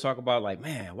used to always talk about like,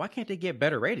 man, why can't they get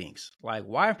better ratings? Like,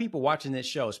 why are people watching this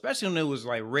show? Especially when it was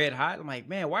like red hot. I'm like,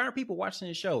 man, why aren't people watching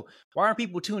this show? Why aren't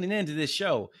people tuning into this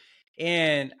show?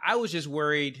 And I was just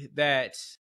worried that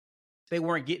they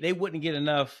wouldn't get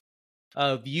enough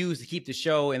views to keep the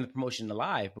show and the promotion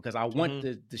alive, because I want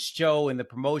the show and the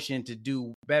promotion to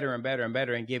do better and better and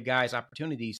better and give guys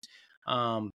opportunities.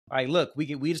 Like, look,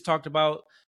 we just talked about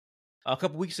a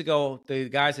couple weeks ago, the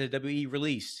guys at WWE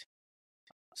released.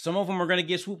 Some of them are going to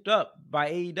get swooped up by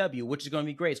AEW, which is going to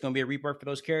be great. It's going to be a rebirth for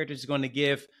those characters. It's going to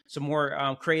give some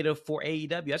more creative for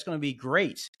AEW. That's going to be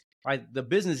great. Right? The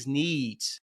business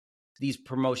needs these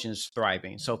promotions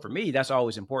thriving. So for me, that's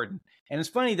always important. And it's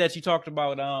funny that you talked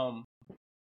about,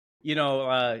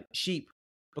 Sheep,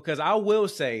 because I will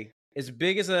say, as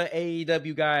big as an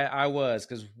AEW guy I was,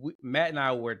 because Matt and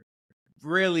I were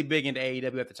really big into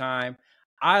AEW at the time.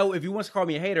 If you want to call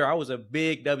me a hater, I was a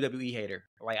big WWE hater.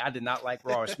 Like, I did not like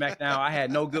Raw or SmackDown. I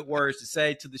had no good words to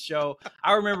say to the show.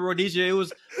 I remember, Rhodesia, it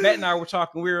was Matt and I were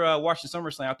talking. We were watching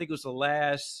SummerSlam. I think it was the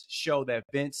last show that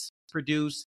Vince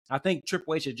produced. I think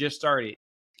Triple H had just started.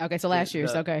 Okay, so last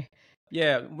year's. Okay.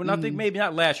 Yeah, well, I think maybe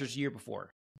not last year's, the year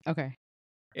before. Okay.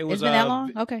 It was. It's been that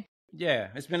long? Okay. Yeah,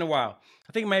 it's been a while.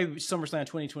 I think maybe SummerSlam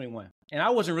 2021. And I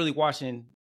wasn't really watching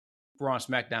Raw and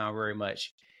SmackDown very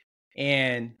much.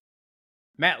 And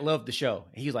Matt loved the show.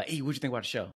 He was like, hey, what'd you think about the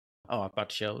show? Oh, I thought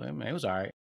the show, man, it was all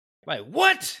right. Like,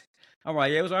 what? I'm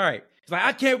like, yeah, it was all right. He's like,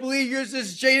 I can't believe you're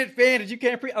this jaded fan that you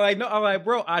can't I'm like, no, I'm like,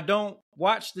 bro, I don't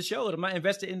watch the show. I'm not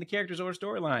invested in the characters or the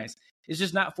storylines. It's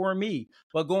just not for me.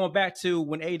 But going back to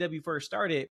when AEW first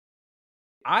started,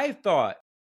 I thought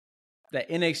that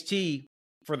NXT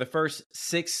for the first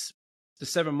 6 to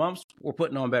 7 months were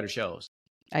putting on better shows.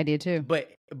 I did too. But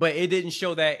it didn't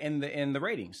show that in the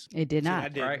ratings. It did not. I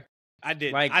did. Right? I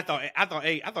did. Like, I thought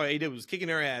AEW was kicking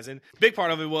their ass, and big part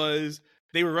of it was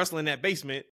they were wrestling in that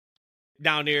basement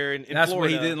down there in that's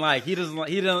Florida. What he didn't like. He doesn't like.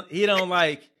 He don't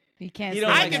like. He can't.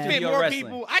 I can fit more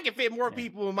people. I can fit more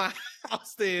people in my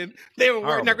house than they were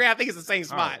working. I think it's the same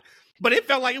spot, but it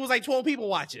felt like it was like 12 people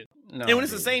watching. No, and when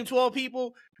it's the same 12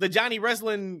 people, the Johnny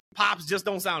Wrestling pops just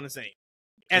don't sound the same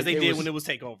as they did when it was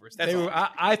takeovers. That's all.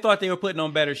 I thought they were putting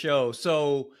on better shows.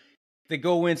 So to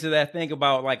go into that thing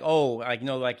about like, oh, like,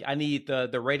 like I need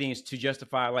the ratings to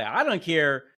justify. Like, I don't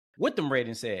care what them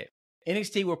ratings said.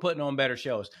 NXT were putting on better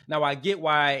shows. Now I get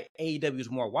why AEW is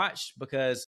more watched,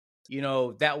 because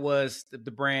that was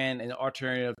the brand and the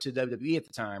alternative to WWE at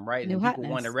the time, right? And people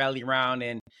wanted to rally around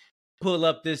and pull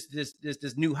up this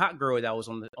new hot girl that was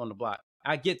on the block.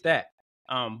 I get that.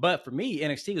 But for me,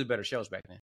 NXT was better shows back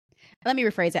then. Let me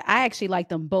rephrase it. I actually like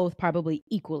them both probably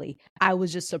equally. I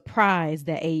was just surprised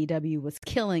that AEW was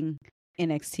killing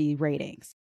NXT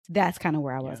ratings. That's kind of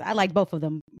where I was. Yeah. I like both of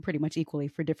them pretty much equally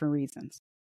for different reasons.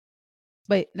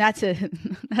 But not to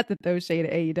throw shade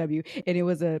at AEW, and it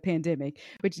was a pandemic.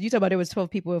 But you talk about there was 12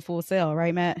 people at Full Sail,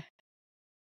 right, Matt?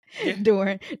 Yeah.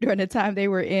 During the time they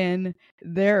were in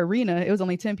their arena, it was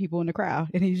only 10 people in the crowd,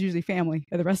 and it was usually family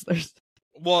of the wrestlers.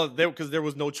 Well, because there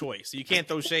was no choice. So you can't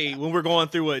throw shade when we're going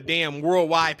through a damn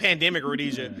worldwide pandemic,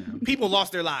 Rhodesia. People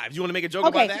lost their lives. You want to make a joke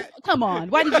about that? Come on.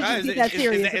 Why did you just be that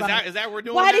serious? Is that what we're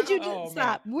doing? Why did you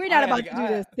stop? We're not about to do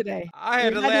this today. I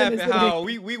had to laugh at how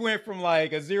we went from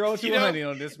like a 0 to 100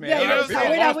 on this, man.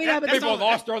 Yeah, people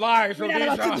lost their lives. We're not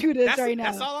about to do this right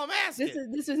now. That's all I'm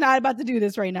asking. This is not about to do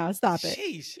this right now. Stop it.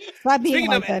 Jeez. Stop being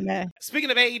like that, man. Speaking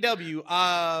of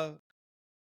AEW,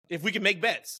 if we can make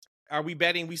bets, are we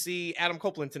betting we see Adam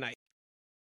Copeland tonight?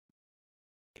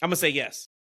 I'm going to say yes.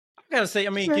 I got to say, I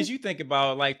mean, because you think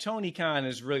about like Tony Khan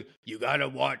is really, you got to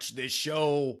watch this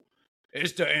show.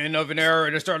 It's the end of an era,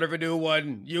 the start of a new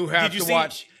one. You have to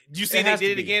watch. Did you see they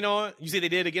did it again on? You see they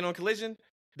did it again on Collision?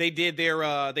 They did their.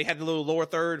 They had the little lower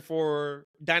third for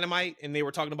Dynamite, and they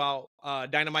were talking about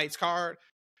Dynamite's card,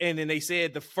 and then they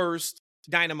said the first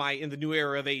Dynamite in the new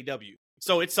era of AEW.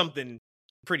 So it's something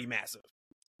pretty massive.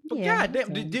 But yeah,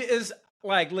 God damn, is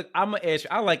like, look, I'm an Edge.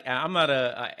 I'm not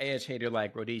a Edge hater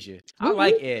like Rhodesia. I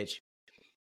like Edge.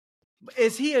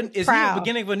 Is he the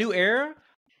beginning of a new era?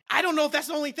 I don't know if that's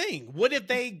the only thing. What if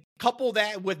they couple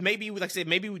that with maybe, like I said,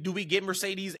 maybe do we get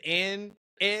Mercedes and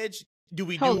Edge? Do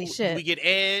we get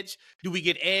Edge? Do we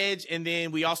get Edge? And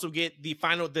then we also get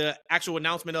the actual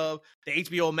announcement of the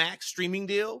HBO Max streaming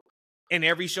deal and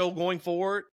every show going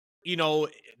forward,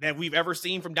 that we've ever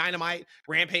seen from Dynamite,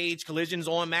 Rampage, Collisions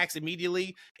on Max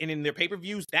immediately, and in their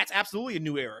pay-per-views. That's absolutely a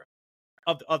new era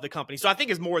of the company. So I think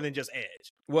it's more than just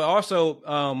Edge. Well,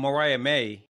 also, Mariah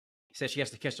May said she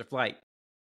has to catch a flight.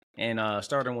 And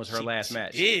Stardom was her last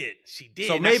match. She did.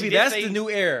 So maybe that's the new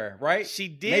era, right? She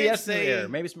did. Maybe that's say, the new era.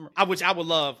 Maybe which I would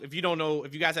love. If you don't know,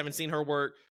 if you guys haven't seen her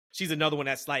work, she's another one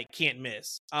that's like can't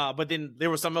miss. But then there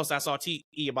was something else I saw TE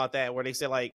about that where they said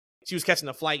like she was catching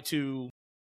a flight to,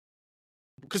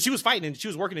 because she was fighting and she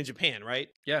was working in Japan, right?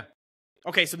 Yeah.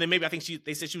 Okay, so then maybe I think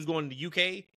they said she was going to the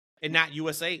UK and not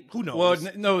USA. Who knows?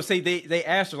 Well, no. See, they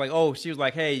asked her like, oh, she was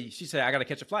like, hey, she said I got to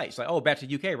catch a flight. She's like, oh, back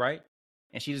to UK, right?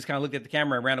 And she just kind of looked at the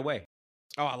camera and ran away.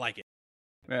 Oh, I like it.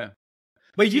 Yeah.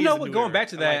 But you know what? Going era. back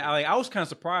to that, I was kind of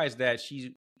surprised that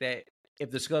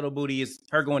if the Scuttle Booty is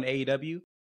her going to AEW,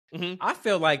 I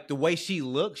feel like the way she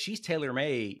looks, she's tailor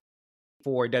made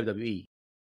for WWE.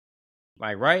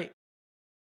 Like, right?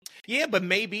 Yeah, but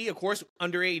maybe, of course,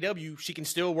 under AEW, she can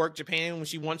still work Japan when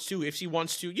she wants to, if she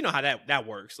wants to. You know how that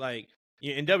works. Like,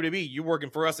 in WWE, you're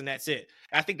working for us and that's it.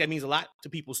 I think that means a lot to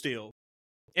people still.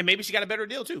 And maybe she got a better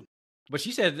deal, too. But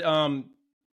she said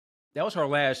that was her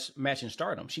last match in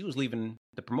Stardom. She was leaving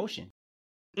the promotion.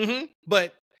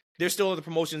 But there's still other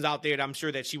promotions out there that I'm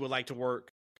sure that she would like to work,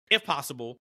 if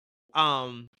possible.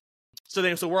 So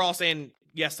we're all saying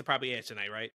yes to probably Edge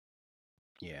tonight, right?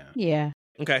 Yeah. Yeah.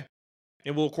 Okay.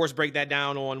 And we'll, of course, break that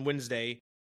down on Wednesday,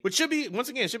 which should be, once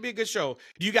again, should be a good show.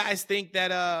 Do you guys think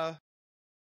that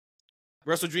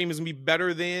Wrestle Dream is going to be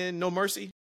better than No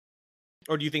Mercy?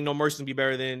 Or do you think No Mercy is going to be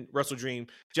better than Wrestle Dream,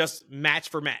 just match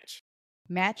for match?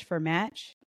 Match for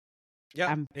match? Yeah.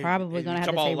 I'm probably going to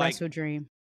have to say Wrestle Dream.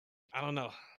 I don't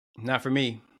know. Not for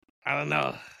me. I don't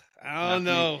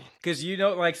know. Because, you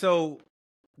know, like, so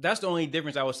that's the only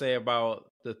difference I would say about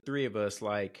the three of us.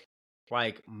 Like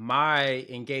my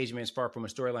engagement as far from a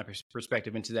storyline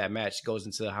perspective into that match goes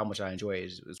into how much I enjoy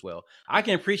it as well. I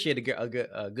can appreciate a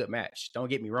good match. Don't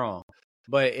get me wrong.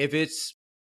 But if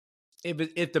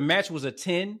the match was a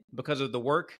 10 because of the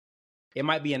work, it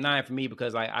might be a 9 for me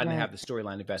because I didn't have the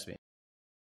storyline investment.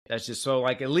 That's just so,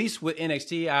 like, at least with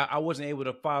NXT, I wasn't able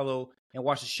to follow and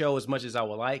watch the show as much as I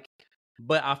would like,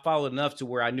 but I followed enough to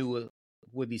where I knew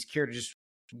with these characters,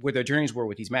 where their journeys were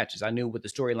with these matches. I knew what the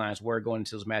storylines were going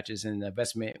into those matches and the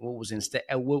investment, what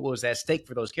was at stake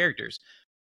for those characters.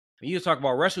 When you talk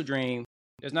about Wrestle Dream,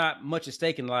 there's not much at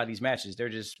stake in a lot of these matches. They're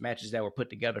just matches that were put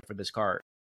together for this card.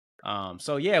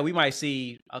 So yeah, we might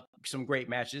see some great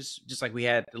matches, just like we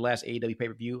had the last AEW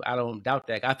pay-per-view. I don't doubt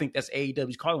that. I think that's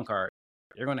AEW's calling card.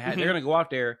 They're gonna they're gonna go out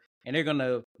there and they're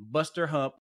gonna bust their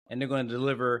hump and they're gonna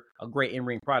deliver a great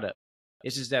in-ring product.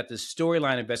 It's just that the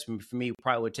storyline investment for me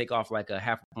probably would take off like a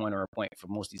half a point or a point for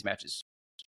most of these matches.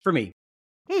 For me,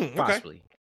 possibly.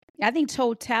 I think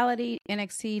totality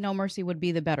NXT No Mercy would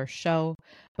be the better show.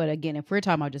 But again, if we're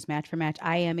talking about just match for match,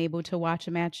 I am able to watch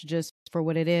a match just for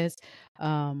what it is.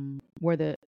 Where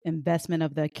the investment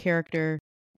of the character,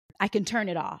 I can turn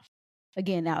it off.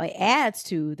 Again, now it adds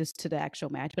to the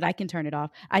actual match, but I can turn it off.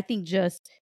 I think just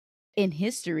in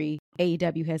history,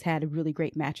 AEW has had really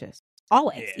great matches.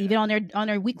 Always, even on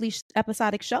their weekly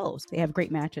episodic shows, they have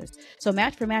great matches. So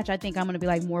match for match, I think I'm going to be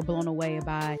like more blown away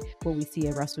by what we see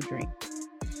at Wrestle Dream.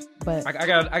 But I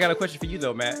got a question for you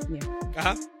though, Matt.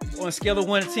 Yeah. On a scale of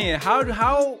 1 to 10,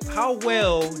 how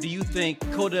well do you think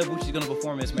Kota Ibushi is going to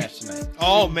perform in this match tonight?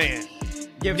 Oh man,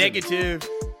 negative.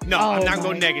 No, I'm not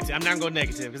going negative. I'm not going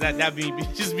negative because that'd be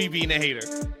just me being a hater.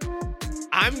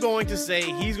 I'm going to say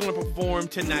he's going to perform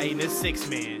tonight in this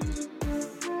 6-man.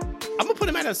 I'm gonna put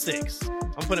him at a 6.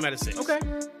 I'm putting him at a 6. Okay,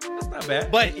 that's not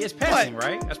bad. But it's passing,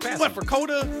 right? That's passing. But for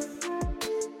Kota,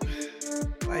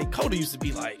 like Kota used to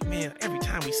be like, man, every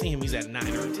time we see him, he's at a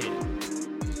 9 or a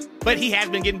 10. But he has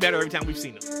been getting better every time we've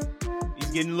seen him.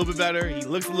 He's getting a little bit better. He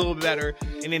looks a little bit better.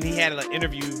 And then he had an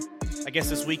interview, I guess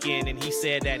this weekend, and he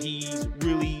said that he's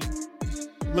really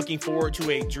looking forward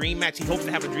to a dream match. He hopes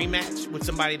to have a dream match with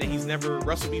somebody that he's never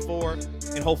wrestled before,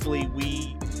 and hopefully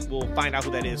we will find out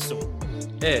who that is soon.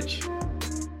 Edge.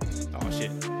 Oh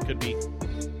shit, could be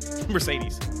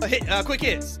Mercedes. Quick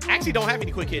hits. I actually don't have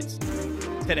any quick hits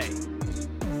today.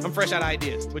 I'm fresh out of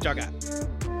ideas. What y'all got?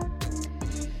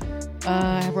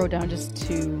 I wrote down just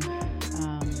 2.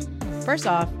 First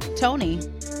off, Tony.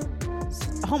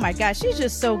 Oh my gosh, she's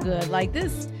just so good. Like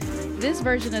this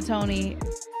version of Tony,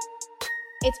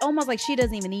 it's almost like she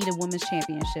doesn't even need a women's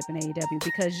championship in AEW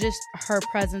because just her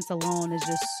presence alone is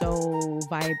just so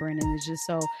vibrant and it's just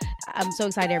so. I'm so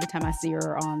excited every time I see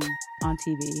her on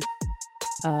TV.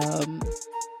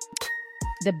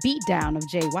 The beatdown of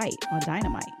Jay White on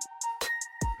Dynamite,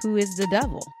 who is the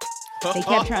devil. They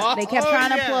kept trying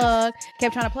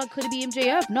to plug. Could it be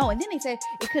MJF? No, and then they said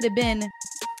it could have been.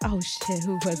 Oh shit,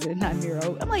 who was it? Not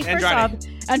Miro. I'm like, first off,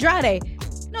 Andrade.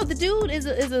 No, the dude is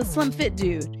a slim fit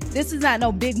dude. This is not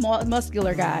no big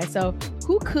muscular guy. So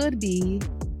who could be?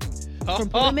 From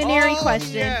preliminary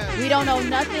question, we don't know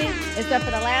nothing except for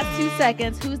the last 2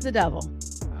 seconds. Who's the devil?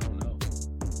 I don't know.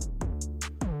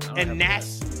 And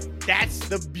That's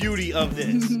the beauty of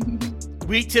this.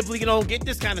 We typically don't get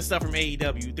this kind of stuff from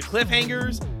AEW. The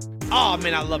cliffhangers, oh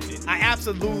man, I loved it. I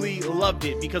absolutely loved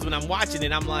it because when I'm watching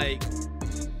it, I'm like,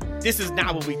 this is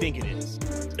not what we think it is.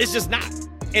 It's just not.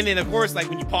 And then, of course, like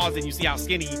when you pause and you see how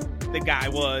skinny the guy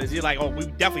was, you're like, oh, we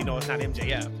definitely know it's not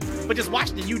MJF. But just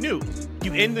watching it, you knew.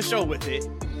 You end the show with it.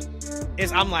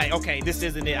 I'm like, okay, this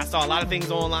isn't it. I saw a lot of things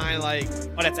online like,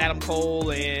 oh, that's Adam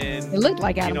Cole and it looked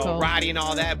like Adam Cole, Roddy and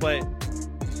all that. But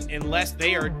unless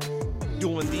they are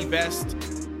doing the best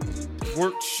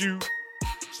work shoot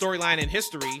storyline in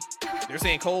history, they're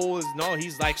saying Cole is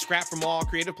he's like scrapped from all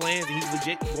creative plans and he's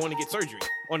legit going to get surgery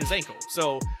on his ankle.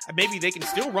 So maybe they can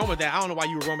still run with that. I don't know why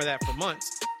you were running with that for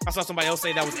months. I saw somebody else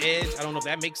say that was Edge. I don't know if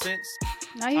that makes sense.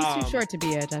 No, he's too short to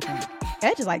be Edge, I think.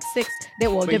 Edge is like 6.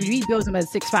 WWE builds him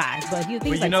as 6'5", but he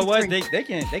thinks you know what? 6'3".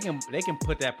 They can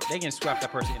put that. They can scrap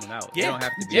that person in and out. Yeah. They don't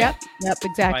have to be. Yep,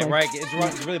 exactly. Like, right?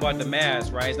 It's really about the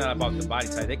mask, right? It's not about the body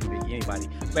type. They can be anybody.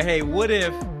 But hey, what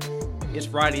if it's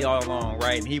Roddy all along,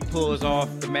 right? And he pulls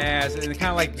off the mask, and it's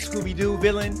kind of like the Scooby-Doo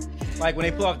villain. Like when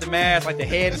they pull off the mask, like the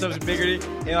head and stuff is bigger,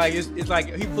 and like it's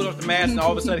like he pulls off the mask, and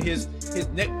all of a sudden his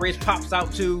neck brace pops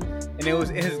out too, and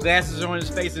his glasses are on his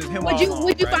face, and him. Would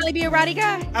you finally be a Roddy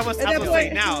guy? I was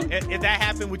say now, if that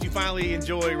happened, would you finally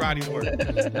enjoy Roddy's work?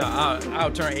 No,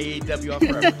 I'll turn AEW off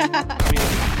forever.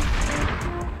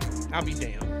 I'll be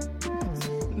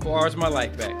damned. 4 hours of my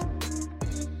life back.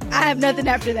 I have nothing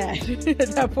after that. At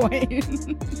that point.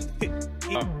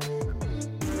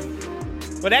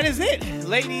 But that is it,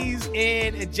 ladies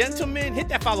and gentlemen. Hit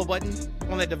that follow button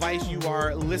on that device you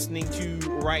are listening to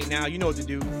right now. You know what to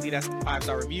do. Leave us a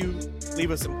 5-star review. Leave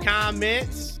us some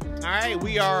comments. All right,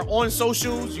 we are on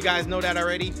socials. You guys know that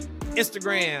already.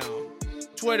 Instagram,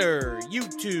 Twitter,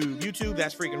 YouTube,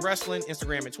 that's Freaking Wrestling.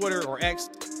 Instagram and Twitter, or X,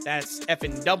 that's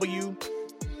FNW.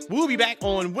 We'll be back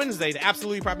on Wednesday to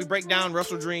absolutely probably break down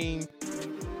Wrestle Dream,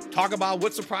 talk about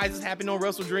what surprises happened on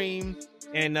Wrestle Dream.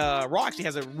 And Raw actually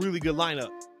has a really good lineup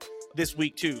this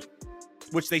week, too,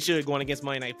 which they should going against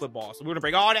Monday Night Football. So we're going to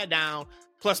break all that down,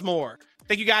 plus more.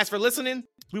 Thank you guys for listening.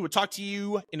 We will talk to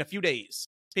you in a few days.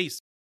 Peace.